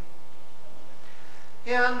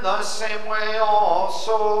 In the same way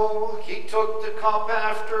also he took the cup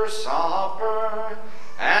after supper,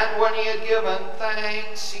 and when he had given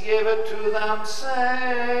thanks, he gave it to them,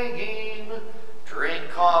 saying,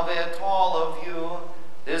 "Drink of it, all of you.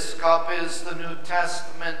 This cup is the New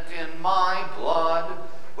Testament in my blood,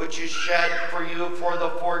 which is shed for you for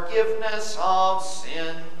the forgiveness of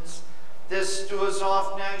sins. This do as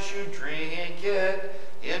often as you drink it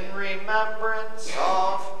in remembrance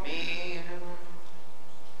of me."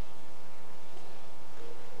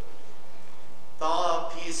 The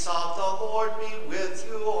peace of the Lord be with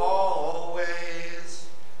you always.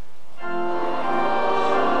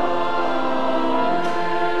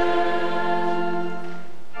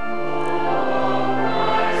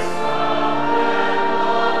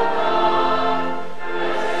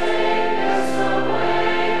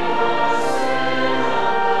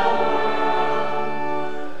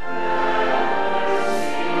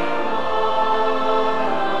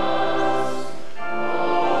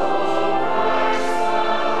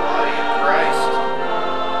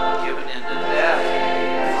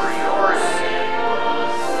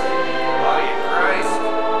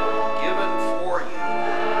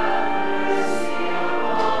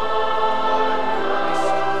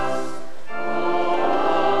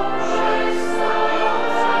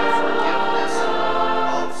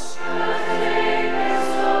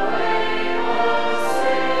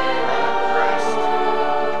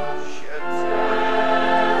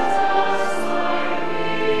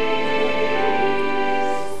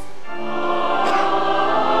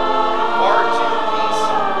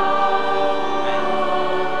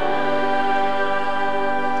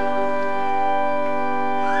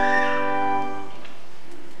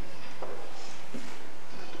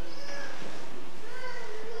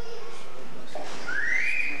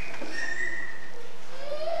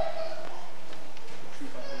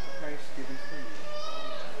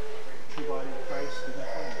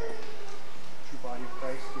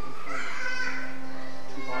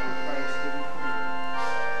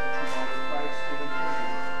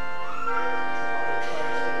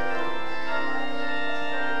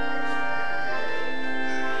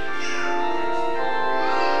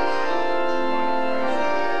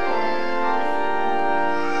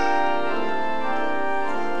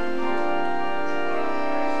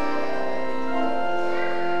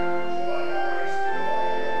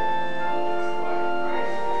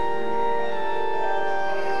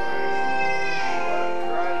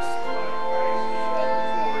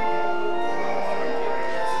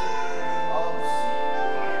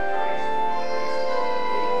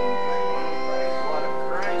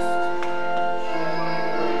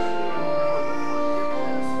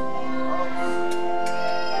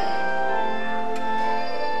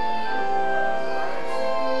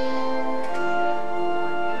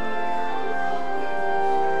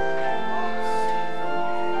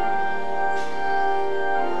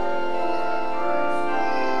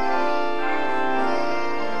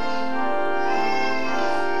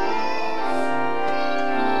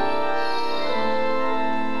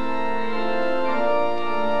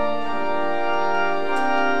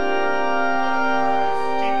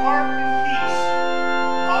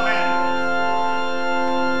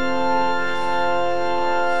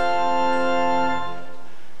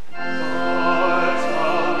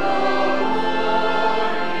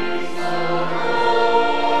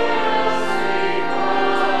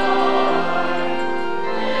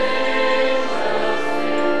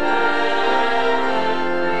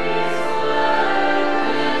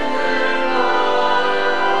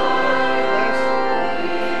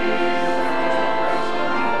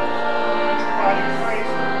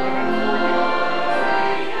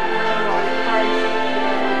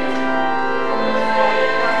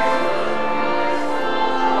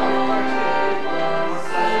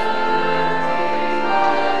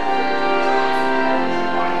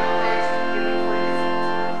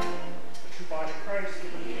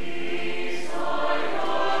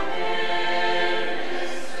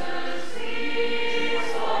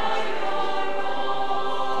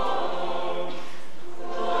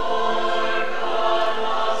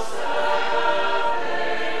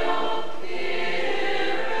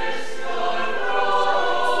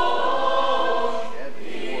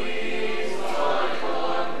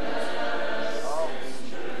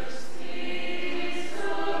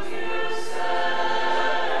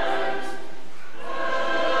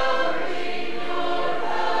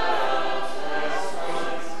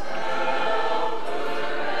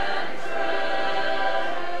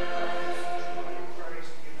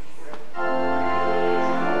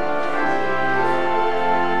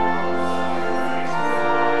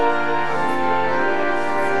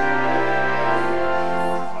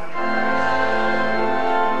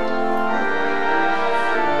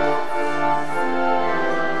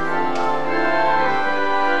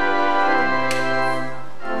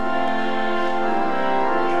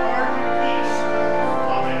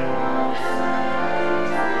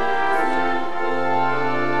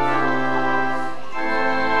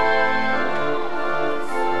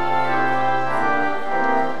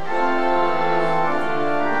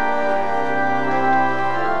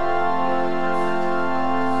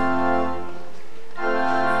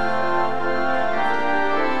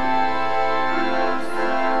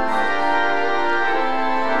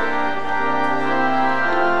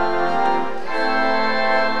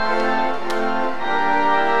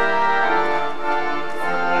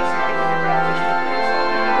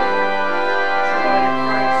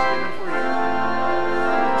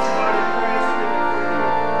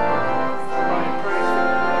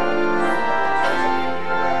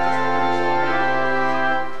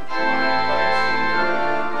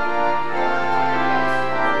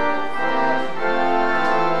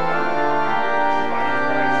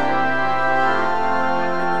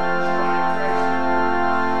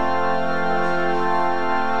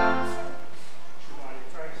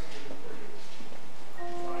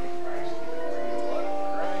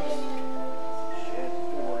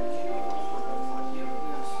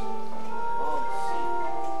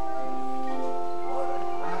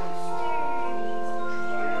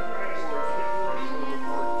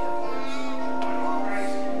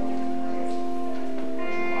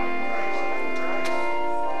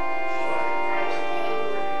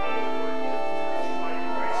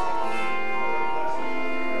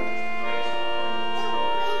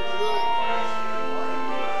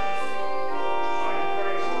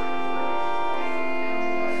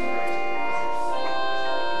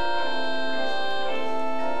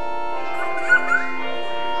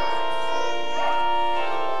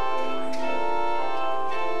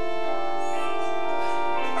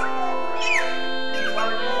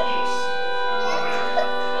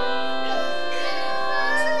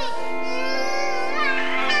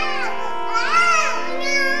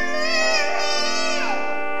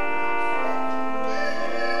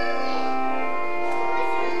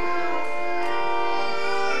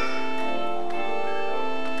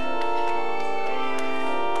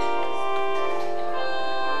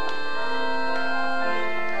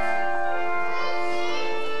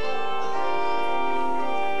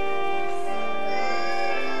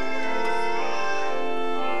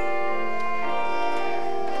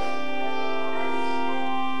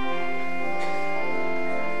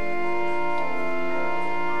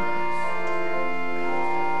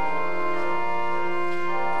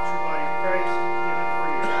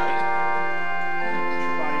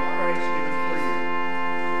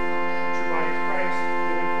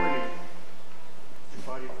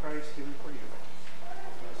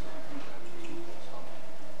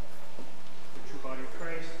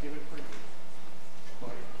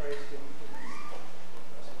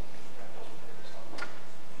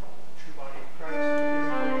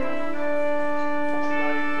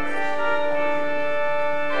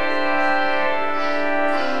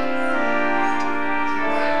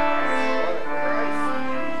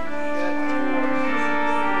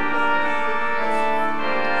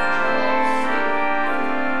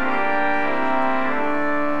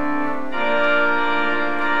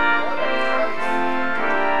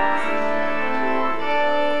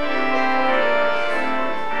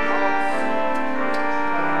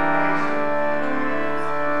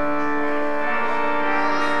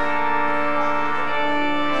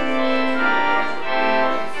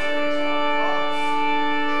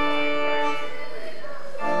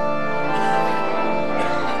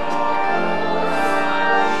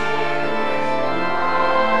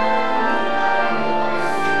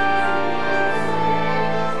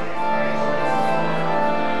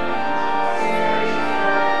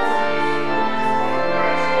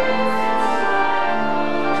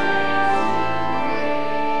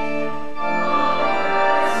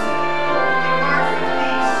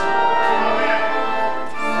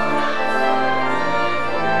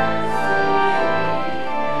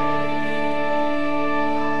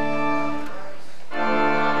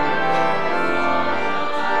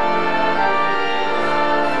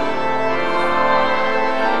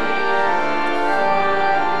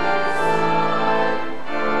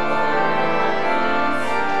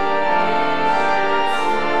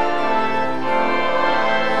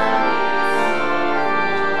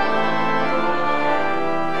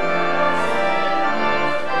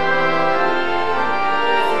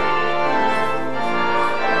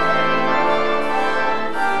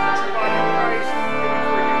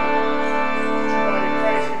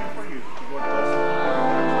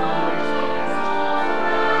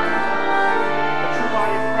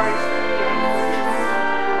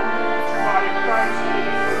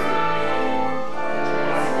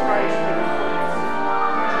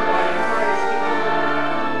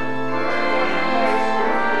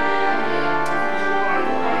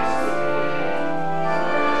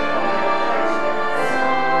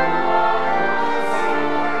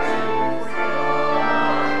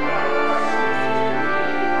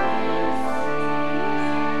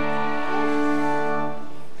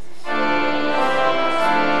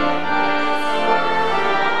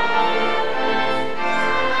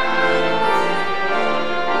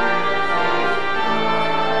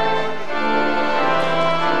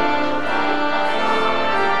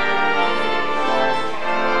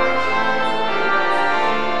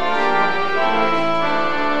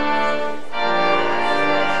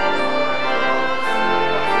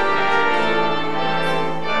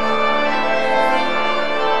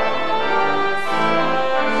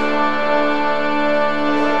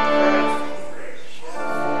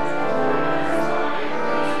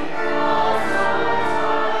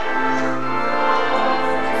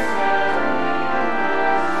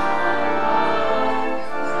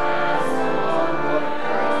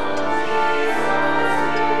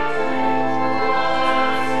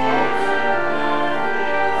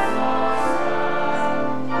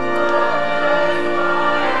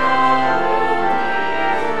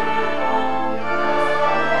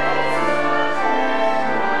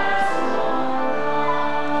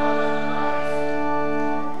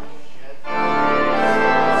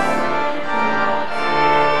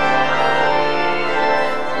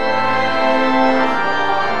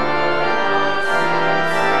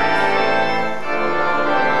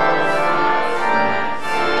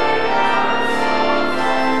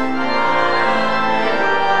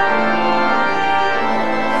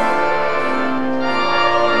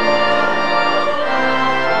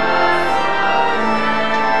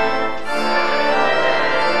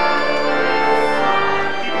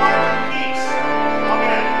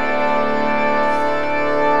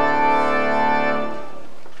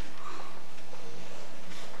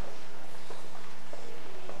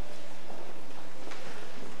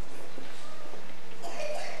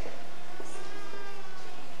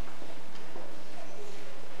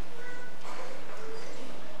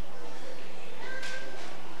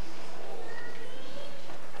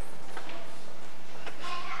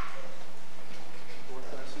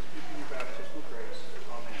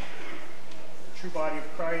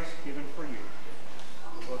 Christ given for you.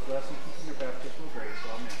 Lord, bless and keep your baptismal grace.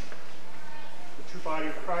 Amen. The true body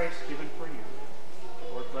of Christ given for you.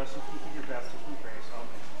 Lord, bless and keep your baptismal grace.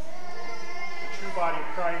 Amen. The true body of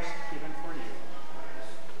Christ given for you.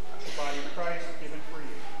 The true body of Christ given for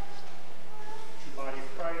you. The true body of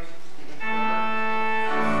Christ given for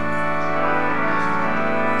you.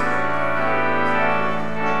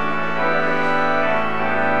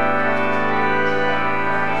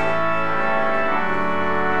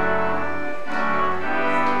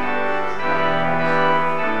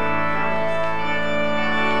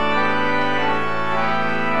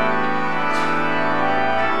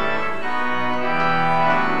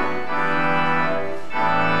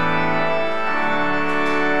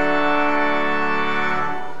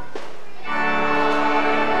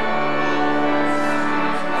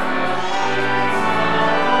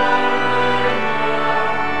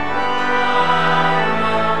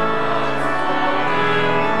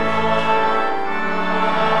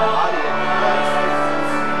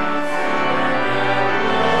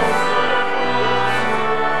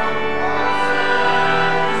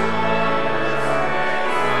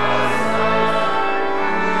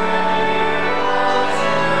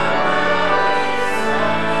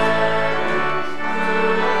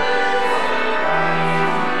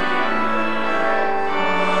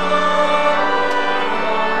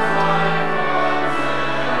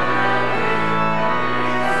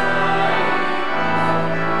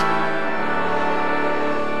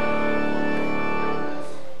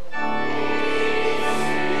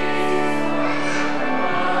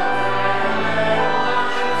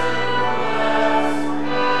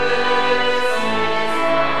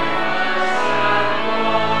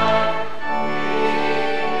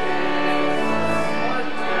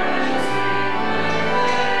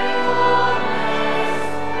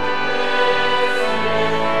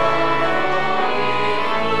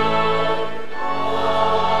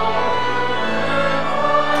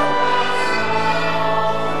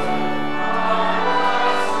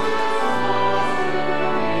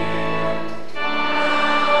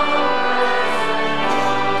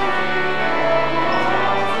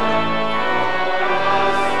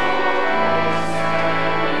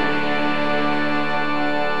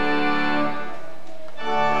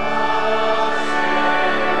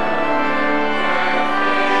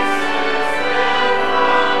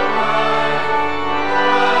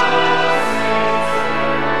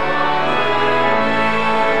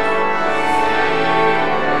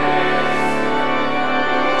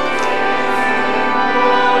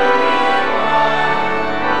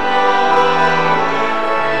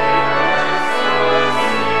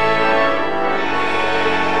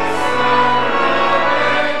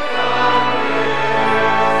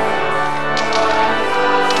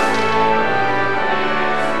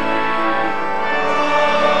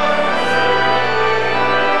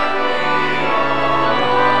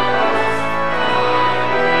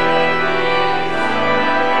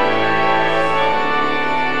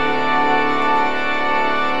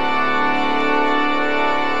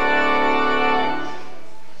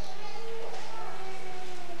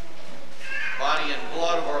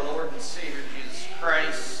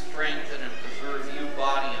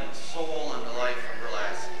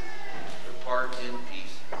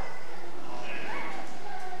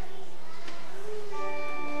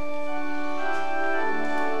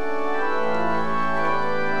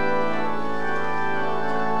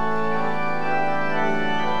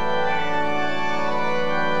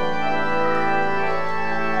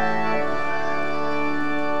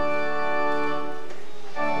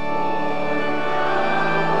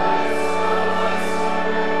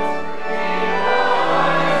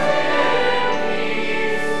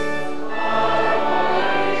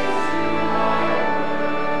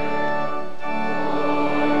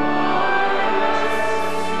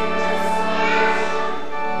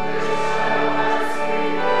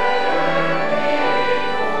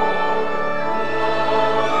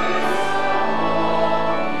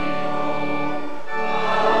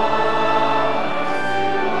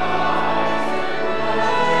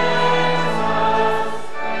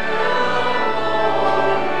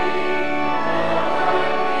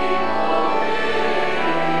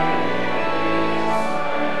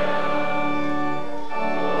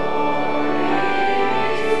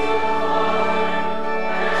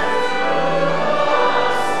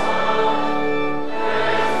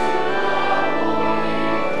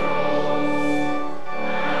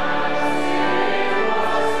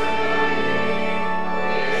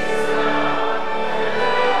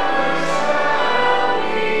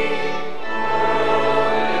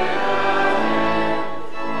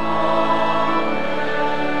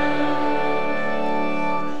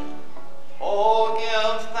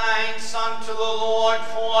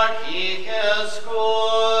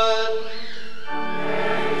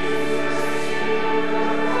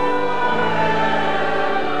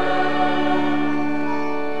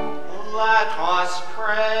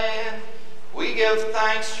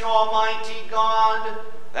 Almighty God,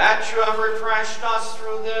 that you have refreshed us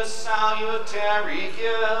through this salutary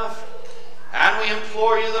gift. And we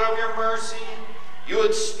implore you that of your mercy you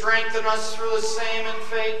would strengthen us through the same in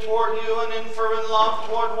faith toward you and in fervent love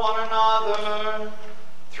toward one another.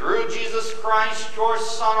 Through Jesus Christ, your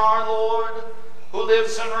Son, our Lord, who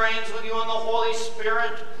lives and reigns with you in the Holy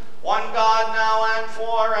Spirit, one God, now and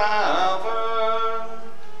forever.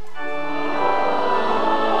 Amen.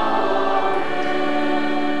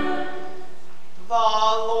 The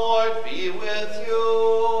Lord be with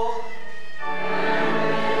you. And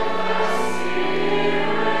with your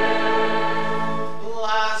spirit.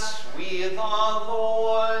 Bless we the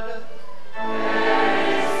Lord.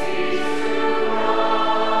 Thanks be to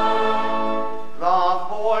God. The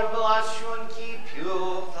Lord bless you and keep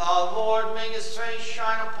you. The Lord make his face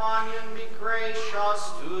shine upon you and be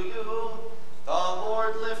gracious to you. The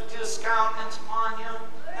Lord lift his countenance upon you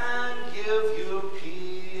and give you peace.